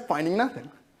 and we kept finding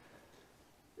nothing.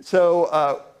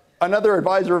 So another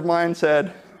advisor of mine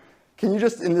said, can you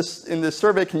just, in this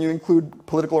survey, can you include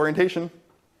political orientation?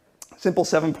 Simple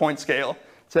 7-point scale.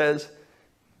 It says,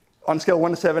 on a scale of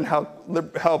 1 to 7,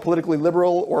 how politically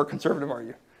liberal or conservative are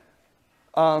you?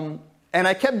 And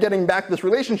I kept getting back this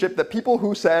relationship that people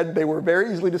who said they were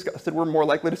very easily disgusted were more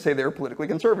likely to say they were politically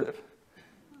conservative.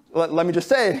 Let me just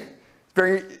say,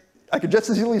 I could just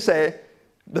as easily say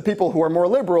the people who are more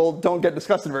liberal don't get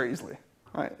disgusted very easily,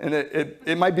 right? And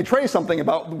it might betray something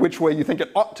about which way you think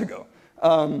it ought to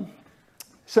go.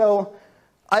 So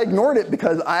I ignored it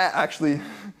because I actually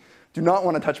do not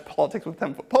want to touch politics with a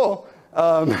 10-foot pole.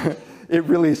 It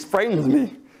really frightens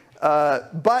me.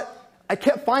 But I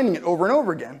kept finding it over and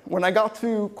over again. When I got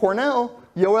to Cornell,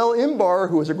 Yoel Imbar,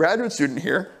 who was a graduate student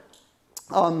here,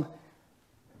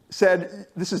 said,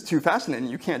 this is too fascinating.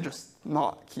 You can't just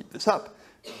not keep this up.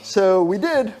 So we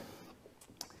did,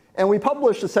 and we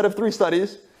published a set of 3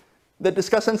 studies that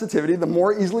discuss sensitivity. The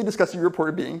more easily disgusted you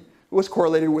reported being was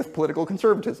correlated with political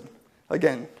conservatism.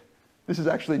 Again, this is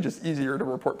actually just easier to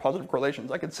report positive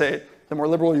correlations. I could say the more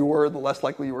liberal you were, the less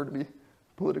likely you were to be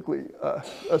politically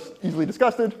easily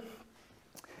disgusted.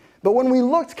 But when we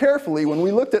looked carefully, when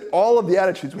we looked at all of the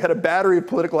attitudes, we had a battery of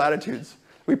political attitudes.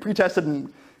 We pre-tested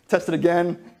in tested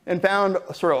again, and found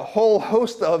sort of a whole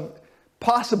host of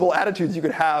possible attitudes you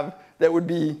could have that would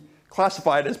be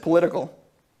classified as political.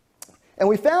 And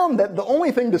we found that the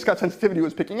only thing disgust sensitivity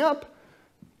was picking up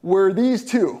were these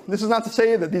two. This is not to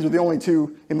say that these are the only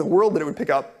two in the world that it would pick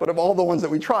up, but of all the ones that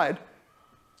we tried,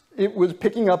 it was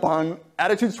picking up on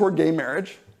attitudes toward gay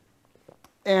marriage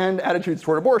and attitudes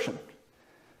toward abortion.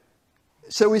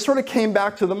 So we sort of came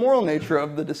back to the moral nature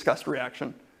of the disgust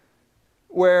reaction,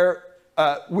 where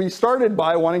we started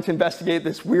by wanting to investigate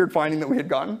this weird finding that we had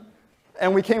gotten,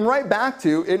 and we came right back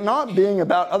to it not being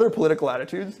about other political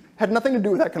attitudes, had nothing to do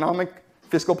with economic,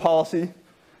 fiscal policy,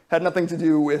 had nothing to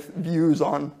do with views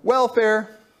on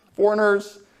welfare,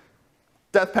 foreigners,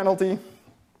 death penalty,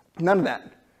 none of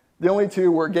that. The only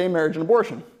two were gay marriage and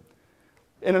abortion.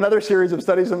 In another series of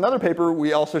studies in another paper,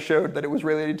 we also showed that it was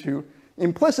related to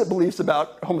implicit beliefs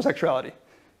about homosexuality.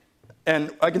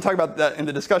 And I can talk about that in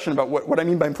the discussion about what I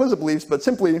mean by implicit beliefs, but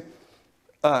simply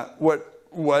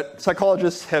what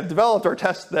psychologists have developed are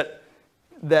tests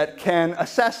that can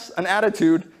assess an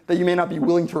attitude that you may not be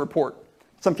willing to report.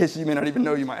 In some cases, you may not even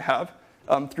know you might have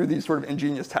through these sort of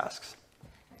ingenious tasks.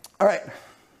 All right,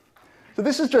 so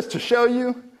this is just to show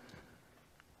you.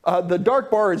 The dark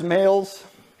bar is males.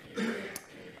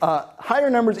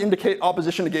 Higher numbers indicate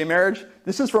opposition to gay marriage.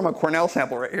 This is from a Cornell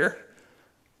sample right here.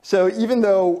 So even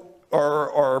though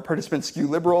our participants skew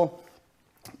liberal,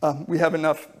 we have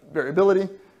enough variability.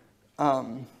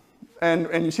 And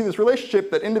you see this relationship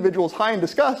that individuals high in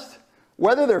disgust,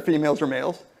 whether they're females or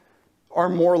males, are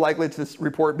more likely to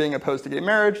report being opposed to gay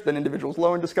marriage than individuals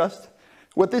low in disgust.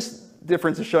 What this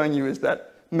difference is showing you is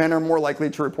that men are more likely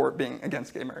to report being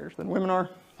against gay marriage than women are.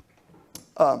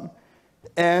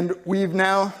 And we've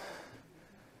now,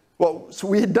 well, so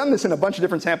we had done this in a bunch of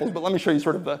different samples, but let me show you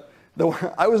sort of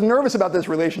I was nervous about this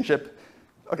relationship.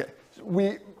 Okay,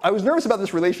 I was nervous about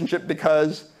this relationship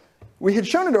because we had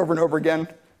shown it over and over again,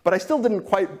 but I still didn't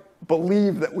quite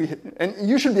believe that we had, and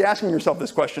you should be asking yourself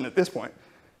this question at this point.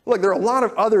 Look, there are a lot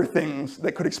of other things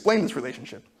that could explain this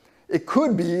relationship. It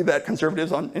could be that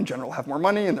conservatives in general have more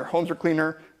money and their homes are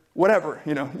cleaner, whatever,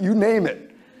 you name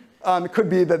it. It could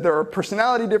be that there are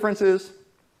personality differences.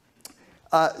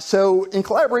 So in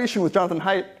collaboration with Jonathan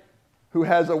Haidt, who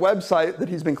has a website that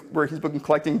where he's been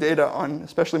collecting data on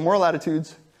especially moral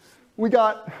attitudes, we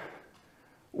got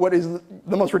what is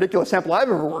the most ridiculous sample I've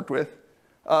ever worked with.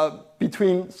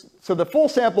 So the full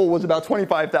sample was about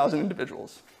 25,000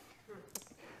 individuals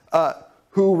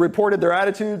who reported their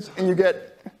attitudes, and you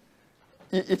get,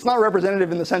 it's not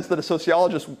representative in the sense that a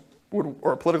sociologist would,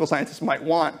 or a political scientist might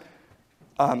want,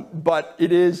 but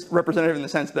it is representative in the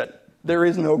sense that there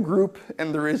is no group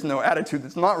and there is no attitude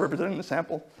that's not represented in the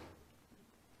sample.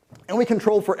 And we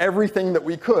controlled for everything that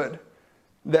we could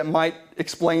that might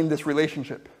explain this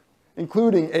relationship,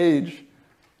 including age,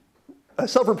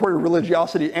 self-reported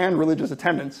religiosity and religious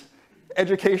attendance,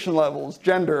 education levels,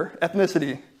 gender,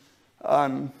 ethnicity,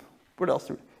 what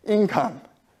else? Income,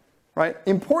 right?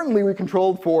 Importantly, we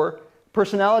controlled for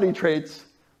personality traits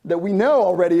that we know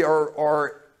already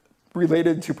are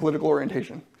related to political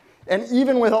orientation. And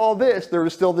even with all this, there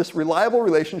is still this reliable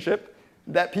relationship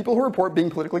that people who report being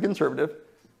politically conservative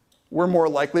were more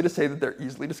likely to say that they're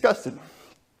easily disgusted.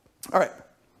 All right.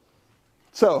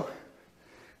 So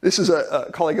this is a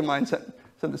colleague of mine sent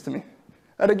this to me.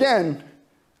 And again,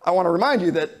 I want to remind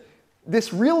you that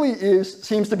this really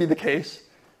seems to be the case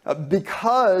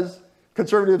because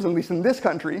conservatives, at least in this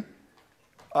country,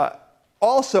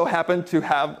 also happen to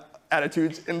have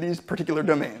attitudes in these particular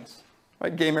domains,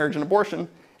 right? Gay marriage and abortion.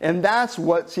 And that's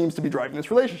what seems to be driving this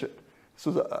relationship. This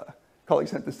was a colleague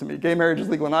sent this to me. Gay marriage is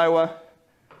legal in Iowa.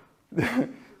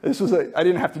 This was I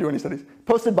didn't have to do any studies.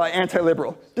 Posted by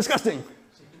anti-liberal. Disgusting.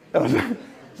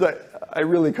 So I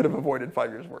really could have avoided 5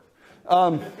 years' work.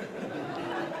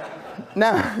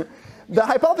 Now, the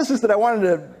hypothesis that I wanted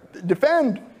to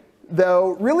defend,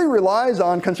 though, really relies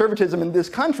on conservatism in this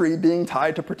country being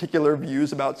tied to particular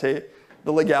views about, say,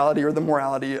 the legality or the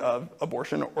morality of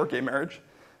abortion or gay marriage.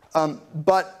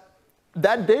 But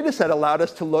that data set allowed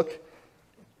us to look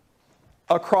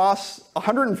across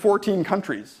 114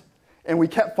 countries, and we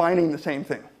kept finding the same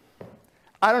thing.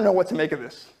 I don't know what to make of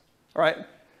this, all right?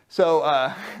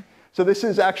 So this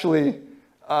is actually,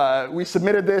 we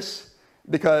submitted this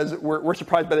because we're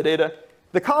surprised by the data.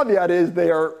 The caveat is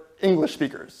they are English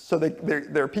speakers, so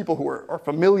they're people who are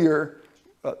familiar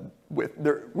with,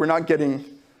 we're not getting,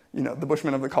 the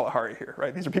Bushmen of the Kalahari here,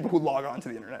 right? These are people who log on to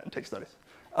the internet and take studies.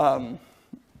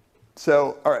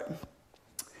 So, all right.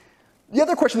 The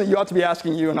other question that you ought to be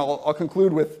asking you, and I'll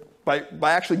conclude with by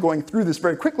actually going through this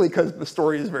very quickly because the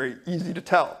story is very easy to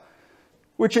tell,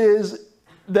 which is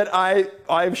that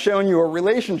I've shown you a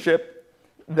relationship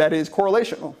that is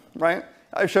correlational, right?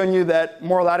 I've shown you that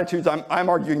moral attitudes, I'm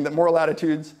arguing that moral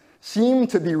attitudes seem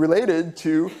to be related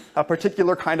to a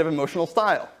particular kind of emotional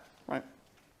style, right?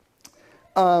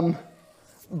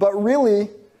 But really,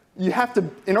 you have to,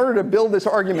 in order to build this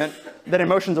argument that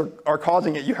emotions are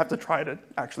causing it, you have to try to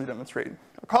actually demonstrate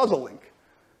a causal link.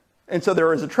 And so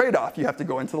there is a trade-off. You have to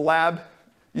go into the lab,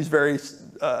 use very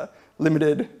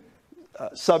limited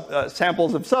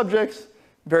samples of subjects,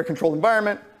 very controlled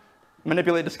environment,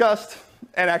 manipulate disgust,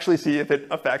 and actually see if it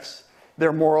affects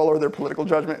their moral or their political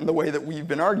judgment in the way that we've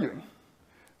been arguing.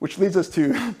 Which leads us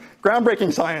to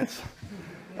groundbreaking science.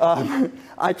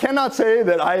 I cannot say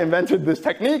that I invented this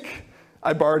technique.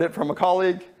 I borrowed it from a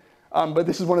colleague. But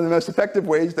this is one of the most effective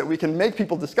ways that we can make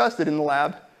people disgusted in the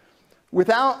lab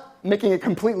without making it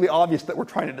completely obvious that we're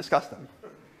trying to disgust them.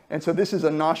 And so this is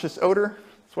a nauseous odor.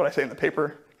 That's what I say in the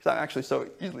paper, because I'm actually so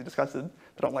easily disgusted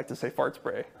that I don't like to say fart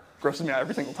spray. It grosses me out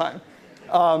every single time.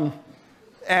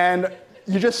 And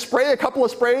you just spray a couple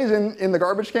of sprays in the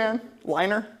garbage can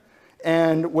liner,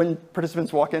 and when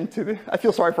participants walk into the, I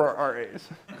feel sorry for our RAs.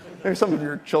 Maybe some of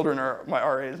your children are my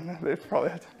RAs, and they probably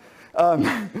have to.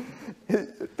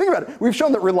 Think about it. We've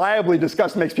shown that reliably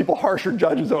disgust makes people harsher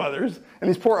judges of others, and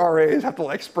these poor RAs have to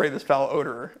like spray this foul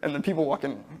odor, and then people walk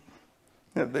in, you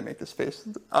know, they make this face.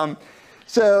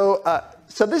 So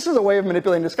this is a way of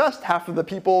manipulating disgust. Half of the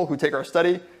people who take our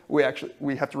study, we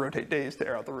have to rotate days to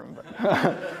air out the room,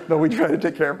 but we try to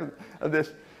take care of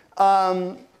this.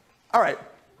 All right,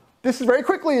 this is very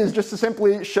quickly is just to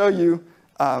simply show you,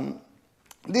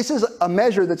 this is a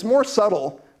measure that's more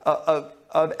subtle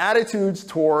of attitudes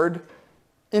toward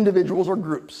individuals or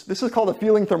groups. This is called a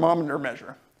feeling thermometer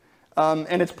measure,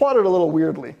 and it's plotted a little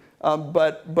weirdly.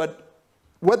 But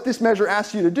what this measure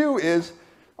asks you to do is,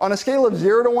 on a scale of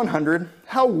 0 to 100,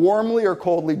 how warmly or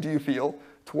coldly do you feel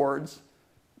towards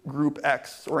group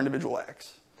X or individual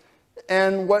X?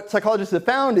 And what psychologists have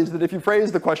found is that if you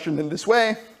phrase the question in this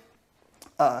way,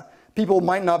 people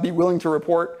might not be willing to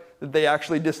report that they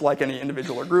actually dislike any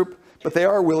individual or group, but they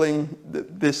are willing,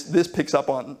 this picks up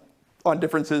on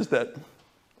differences that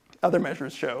other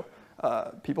measures show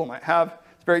people might have.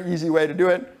 It's a very easy way to do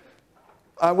it.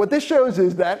 What this shows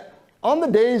is that on the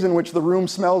days in which the room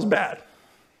smells bad,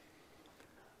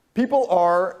 people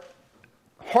are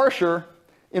harsher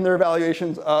in their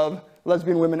evaluations of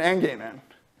lesbian women and gay men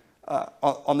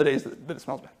on the days that it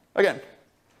smells bad. Again,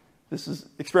 this is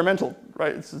experimental,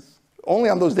 right? This is only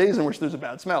on those days in which there's a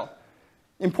bad smell.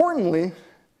 Importantly,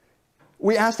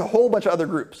 we asked a whole bunch of other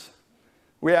groups.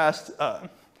 We asked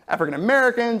African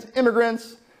Americans,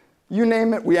 immigrants, you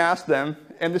name it, we asked them,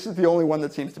 and this is the only one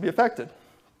that seems to be affected.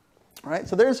 All right?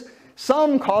 So there's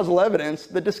some causal evidence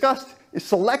that disgust is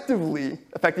selectively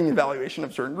affecting the evaluation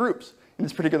of certain groups. In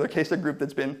this particular case, a group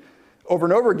that's been over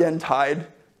and over again tied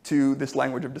to this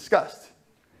language of disgust.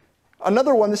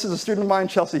 Another one, this is a student of mine,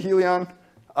 Chelsea Helion,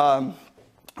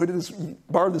 who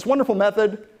borrowed this wonderful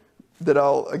method that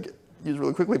I'll use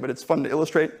really quickly, but it's fun to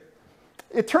illustrate.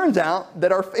 It turns out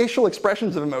that our facial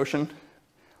expressions of emotion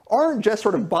aren't just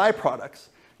sort of byproducts.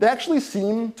 They actually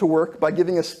seem to work by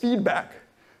giving us feedback.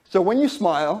 So when you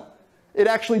smile, it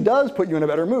actually does put you in a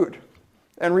better mood.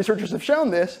 And researchers have shown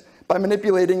this by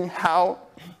manipulating how,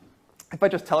 if I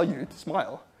just tell you to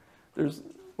smile, there's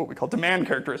what we call demand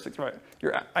characteristics, right?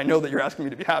 I know that you're asking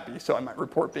me to be happy, so I might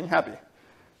report being happy.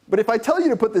 But if I tell you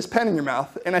to put this pen in your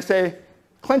mouth and I say,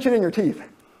 clench it in your teeth,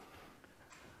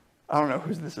 I don't know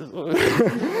whose this is.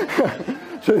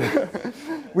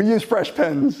 We use fresh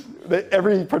pens.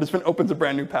 Every participant opens a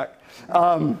brand new pack.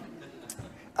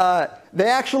 They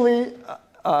actually,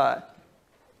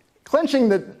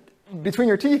 clenching between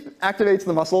your teeth activates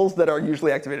the muscles that are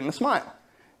usually activated in a smile.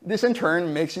 This in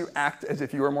turn makes you act as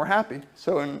if you were more happy.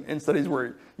 So in studies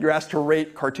where you're asked to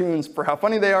rate cartoons for how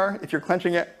funny they are, if you're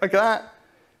clenching it like that,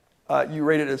 you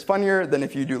rate it as funnier than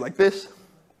if you do like this,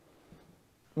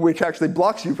 which actually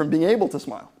blocks you from being able to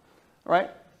smile. All right?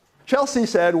 Chelsea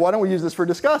said, why don't we use this for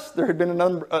disgust? There had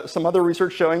been some other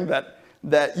research showing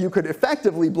that you could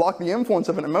effectively block the influence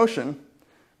of an emotion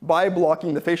by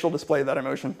blocking the facial display of that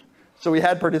emotion. So we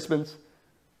had participants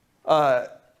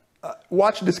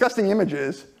watch disgusting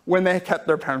images when they kept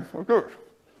their pen.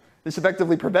 This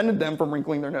effectively prevented them from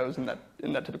wrinkling their nose in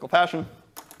that typical fashion.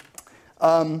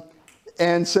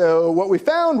 And so what we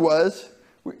found was,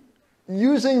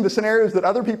 using the scenarios that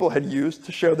other people had used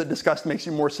to show that disgust makes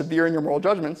you more severe in your moral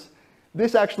judgments,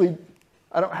 this actually,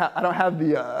 I don't have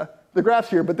the graphs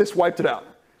here, but this wiped it out.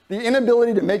 The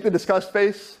inability to make the disgust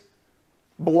face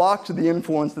blocked the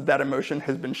influence that emotion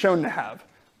has been shown to have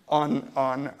on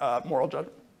moral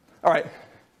judgment. All right,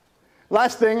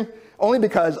 last thing, only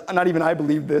because not even I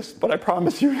believed this, but I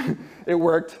promise you it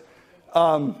worked.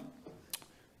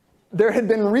 There had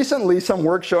been recently some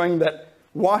work showing that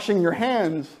washing your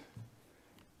hands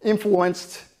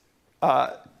influenced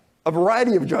a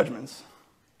variety of judgments,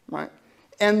 right?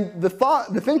 And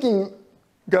the thinking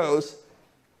goes,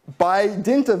 by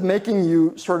dint of making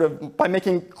you by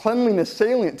making cleanliness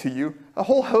salient to you, a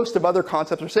whole host of other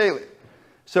concepts are salient.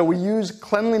 So we use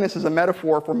cleanliness as a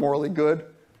metaphor for morally good,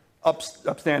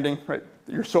 upstanding, right?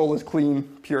 Your soul is clean,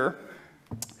 pure.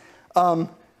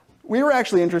 We were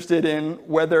actually interested in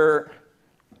whether,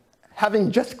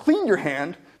 having just cleaned your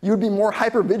hand, you would be more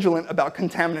hypervigilant about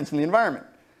contaminants in the environment.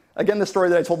 Again, the story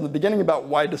that I told in the beginning about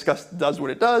why disgust does what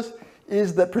it does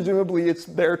is that presumably it's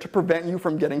there to prevent you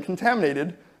from getting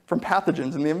contaminated from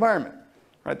pathogens in the environment.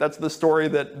 Right? That's the story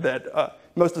that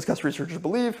most disgust researchers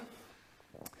believe.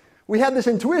 We had this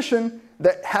intuition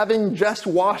that having just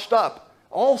washed up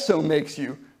also makes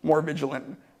you more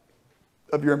vigilant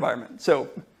of your environment. So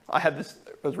I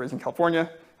was raised in California.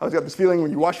 I always got this feeling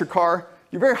when you wash your car,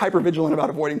 you're very hypervigilant about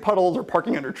avoiding puddles or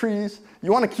parking under trees.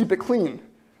 You want to keep it clean.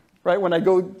 Right? When I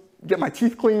go get my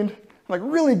teeth cleaned, I'm like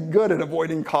really good at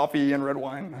avoiding coffee and red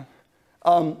wine.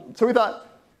 So we thought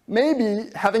maybe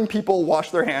having people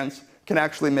wash their hands can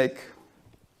actually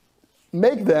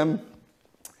make them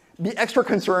be extra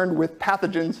concerned with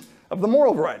pathogens of the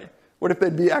moral variety. What if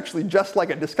they'd be actually, just like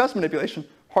a disgust manipulation,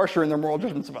 harsher in their moral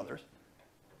judgments of others?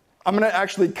 I'm going to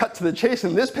actually cut to the chase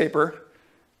in this paper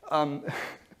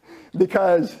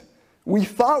because we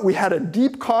thought we had a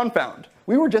deep confound.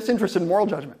 We were just interested in moral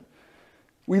judgment.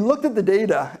 We looked at the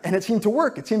data, and it seemed to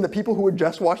work. It seemed that people who would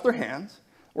just wash their hands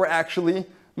were actually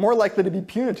more likely to be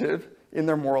punitive in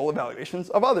their moral evaluations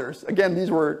of others. Again, these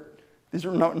were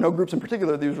no groups in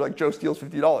particular. These were like Joe steals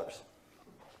 $50.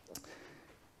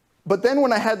 But then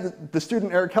when I had the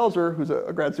student, Eric Helzer, who's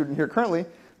a grad student here currently,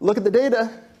 look at the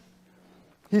data,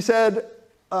 he said,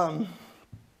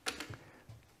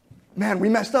 man, we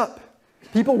messed up.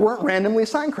 People weren't randomly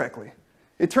assigned correctly.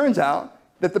 It turns out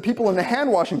that the people in the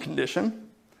hand-washing condition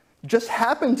just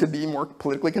happened to be more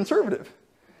politically conservative.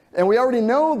 And we already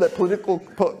know that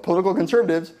political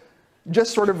conservatives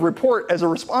just sort of report as a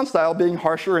response style being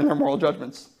harsher in their moral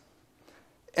judgments.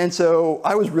 And so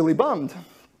I was really bummed. I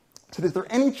said, is there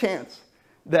any chance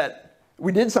that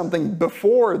we did something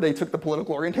before they took the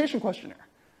political orientation questionnaire?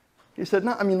 He said,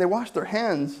 no, I mean, they washed their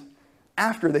hands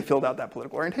after they filled out that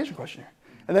political orientation questionnaire.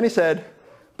 And then he said,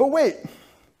 but wait,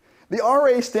 the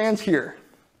RA stands here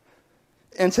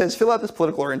and says, fill out this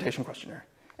political orientation questionnaire.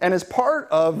 And as part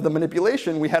of the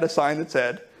manipulation, we had a sign that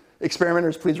said,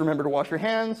 experimenters, please remember to wash your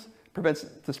hands, prevents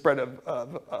the spread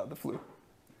of the flu.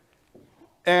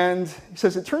 And he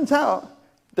says, it turns out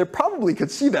they probably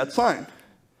could see that sign.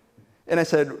 And I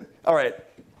said, all right,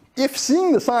 if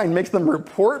seeing the sign makes them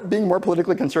report being more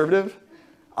politically conservative,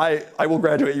 I will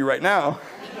graduate you right now.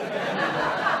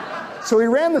 So we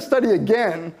ran the study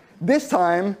again, this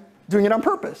time doing it on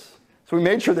purpose. So we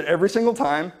made sure that every single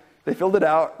time they filled it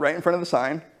out right in front of the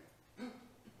sign,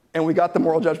 and we got the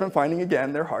moral judgment finding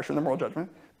again. They're harsher in the moral judgment,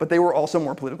 but they were also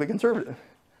more politically conservative.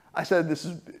 I said, this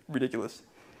is ridiculous.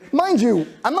 Mind you,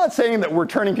 I'm not saying that we're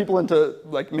turning people into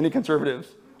like mini conservatives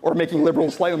or making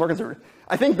liberals slightly more conservative.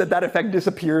 I think that that effect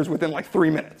disappears within like 3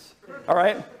 minutes, all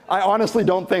right? I honestly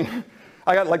don't think,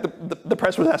 I got like the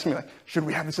press was asking me like, should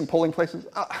we have this in polling places?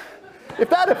 If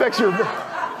that affects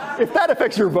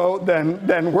your vote,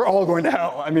 then we're all going to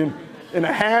hell. I mean, in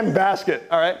a hand basket,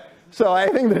 all right? So I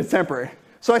think that it's temporary.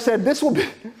 So I said, this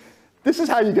is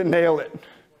how you can nail it,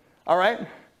 all right?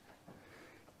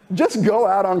 Just go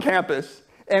out on campus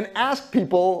and ask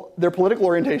people their political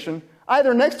orientation,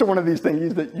 either next to one of these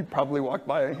thingies that you probably walked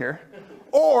by here,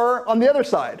 or on the other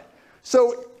side.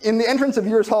 So in the entrance of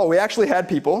Uris Hall, we actually had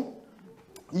people.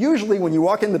 Usually when you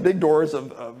walk in the big doors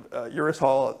of Uris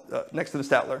Hall next to the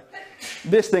Statler,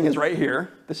 this thing is right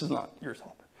here. This is not Uris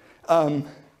Hall.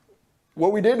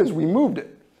 What we did is we moved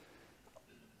it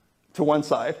to one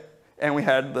side, and we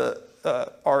had the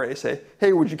RA say,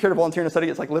 hey, would you care to volunteer in a study?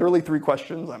 It's like literally 3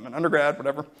 questions. I'm an undergrad,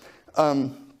 whatever.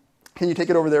 Can you take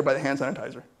it over there by the hand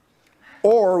sanitizer?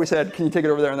 Or we said, can you take it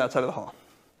over there on that side of the hall?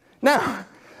 Now,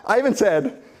 I even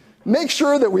said, make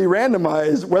sure that we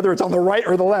randomize whether it's on the right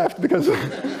or the left, because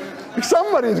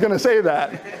somebody's going to say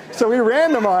that. So we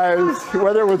randomized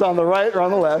whether it was on the right or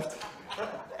on the left.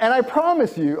 And I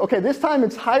promise you, okay, this time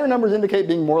it's higher numbers indicate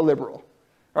being more liberal,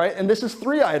 right? And this is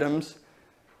 3 items.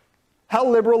 How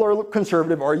liberal or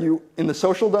conservative are you in the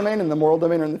social domain, in the moral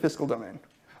domain, or in the fiscal domain?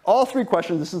 All 3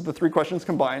 questions, this is the 3 questions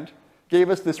combined, gave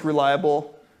us this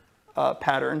reliable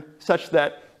pattern such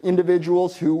that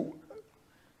individuals who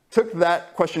took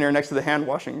that questionnaire next to the hand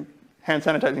washing hand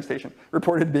sanitizing station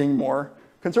reported being more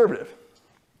conservative.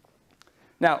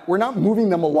 Now, we're not moving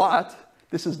them a lot.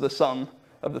 This is the sum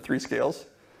of the 3 scales.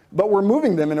 But we're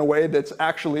moving them in a way that's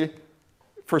actually,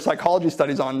 for psychology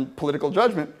studies on political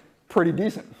judgment, pretty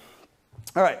decent.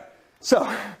 All right, so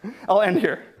I'll end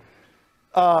here.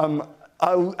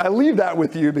 I leave that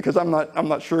with you because I'm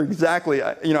not sure exactly.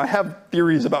 I have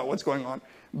theories about what's going on,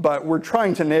 but we're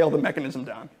trying to nail the mechanism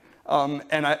down.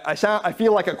 And I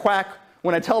feel like a quack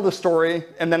when I tell the story,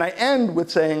 and then I end with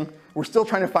saying we're still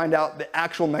trying to find out the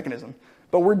actual mechanism.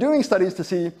 But we're doing studies to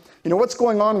see, what's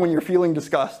going on when you're feeling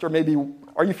disgust, or maybe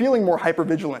are you feeling more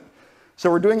hypervigilant?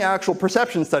 So we're doing actual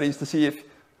perception studies to see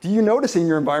do you notice in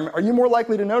your environment, are you more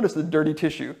likely to notice the dirty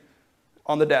tissue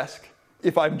on the desk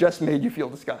if I've just made you feel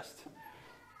disgust?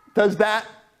 Does that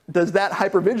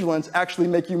hypervigilance actually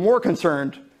make you more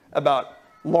concerned about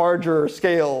larger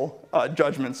scale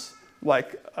judgments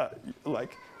like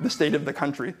the state of the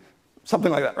country,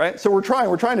 something like that, right? So we're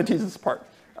trying to tease this apart.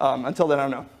 Until then, I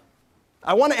don't know.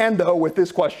 I want to end, though, with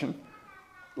this question.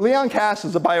 Leon Kass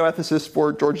is a bioethicist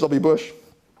for George W. Bush.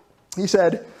 He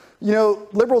said,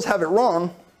 liberals have it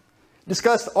wrong.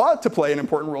 Disgust ought to play an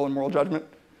important role in moral judgment.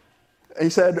 He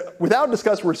said, without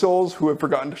disgust, we're souls who have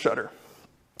forgotten to shudder.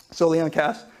 So Leon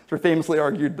Kass famously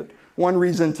argued that one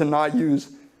reason to not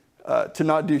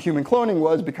do human cloning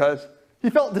was because he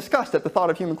felt disgust at the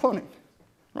thought of human cloning,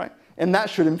 right? And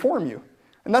that should inform you.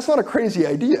 And that's not a crazy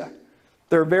idea.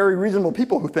 There are very reasonable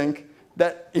people who think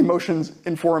that emotions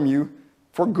inform you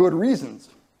for good reasons.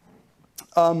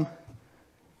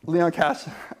 Leon Kass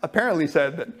apparently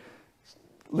said that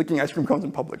licking ice cream cones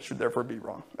in public should therefore be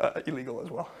wrong, illegal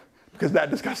as well, because that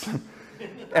disgusts him.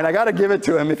 And I got to give it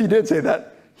to him. If he did say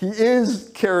that, he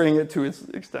is carrying it to its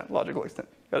logical extent.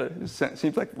 It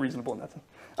seems like reasonable in that sense.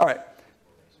 All right.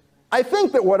 I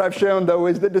think that what I've shown, though,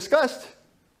 is that disgust,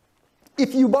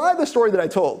 if you buy the story that I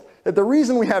told, that the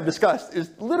reason we have disgust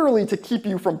is literally to keep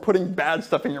you from putting bad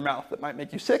stuff in your mouth that might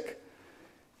make you sick,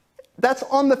 that's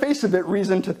on the face of it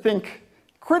reason to think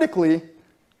critically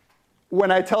when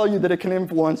I tell you that it can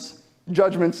influence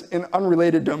judgments in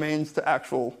unrelated domains to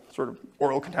actual sort of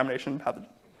oral contamination pathogen.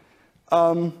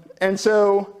 And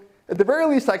so, at the very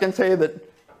least, I can say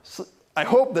that I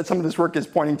hope that some of this work is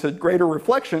pointing to greater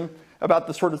reflection about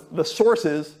the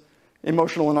sources,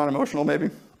 emotional and non-emotional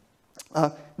maybe,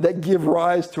 that give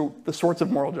rise to the sorts of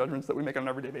moral judgments that we make on an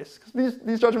everyday basis. Because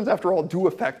these judgments, after all, do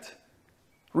affect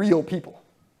real people,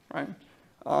 right?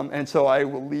 And so I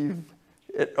will leave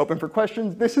it open for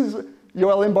questions. This is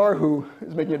Yoel Imbar, who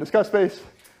is making a disgust face.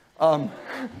 And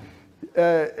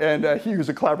he was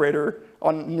a collaborator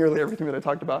on nearly everything that I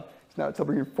talked about. He's now a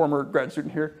Tilbury former grad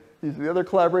student here. These are the other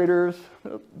collaborators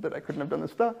that I couldn't have done this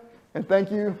without. And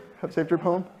thank you. Have a safe trip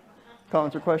home.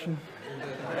 Comments or questions?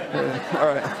 All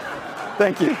right.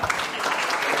 Thank you.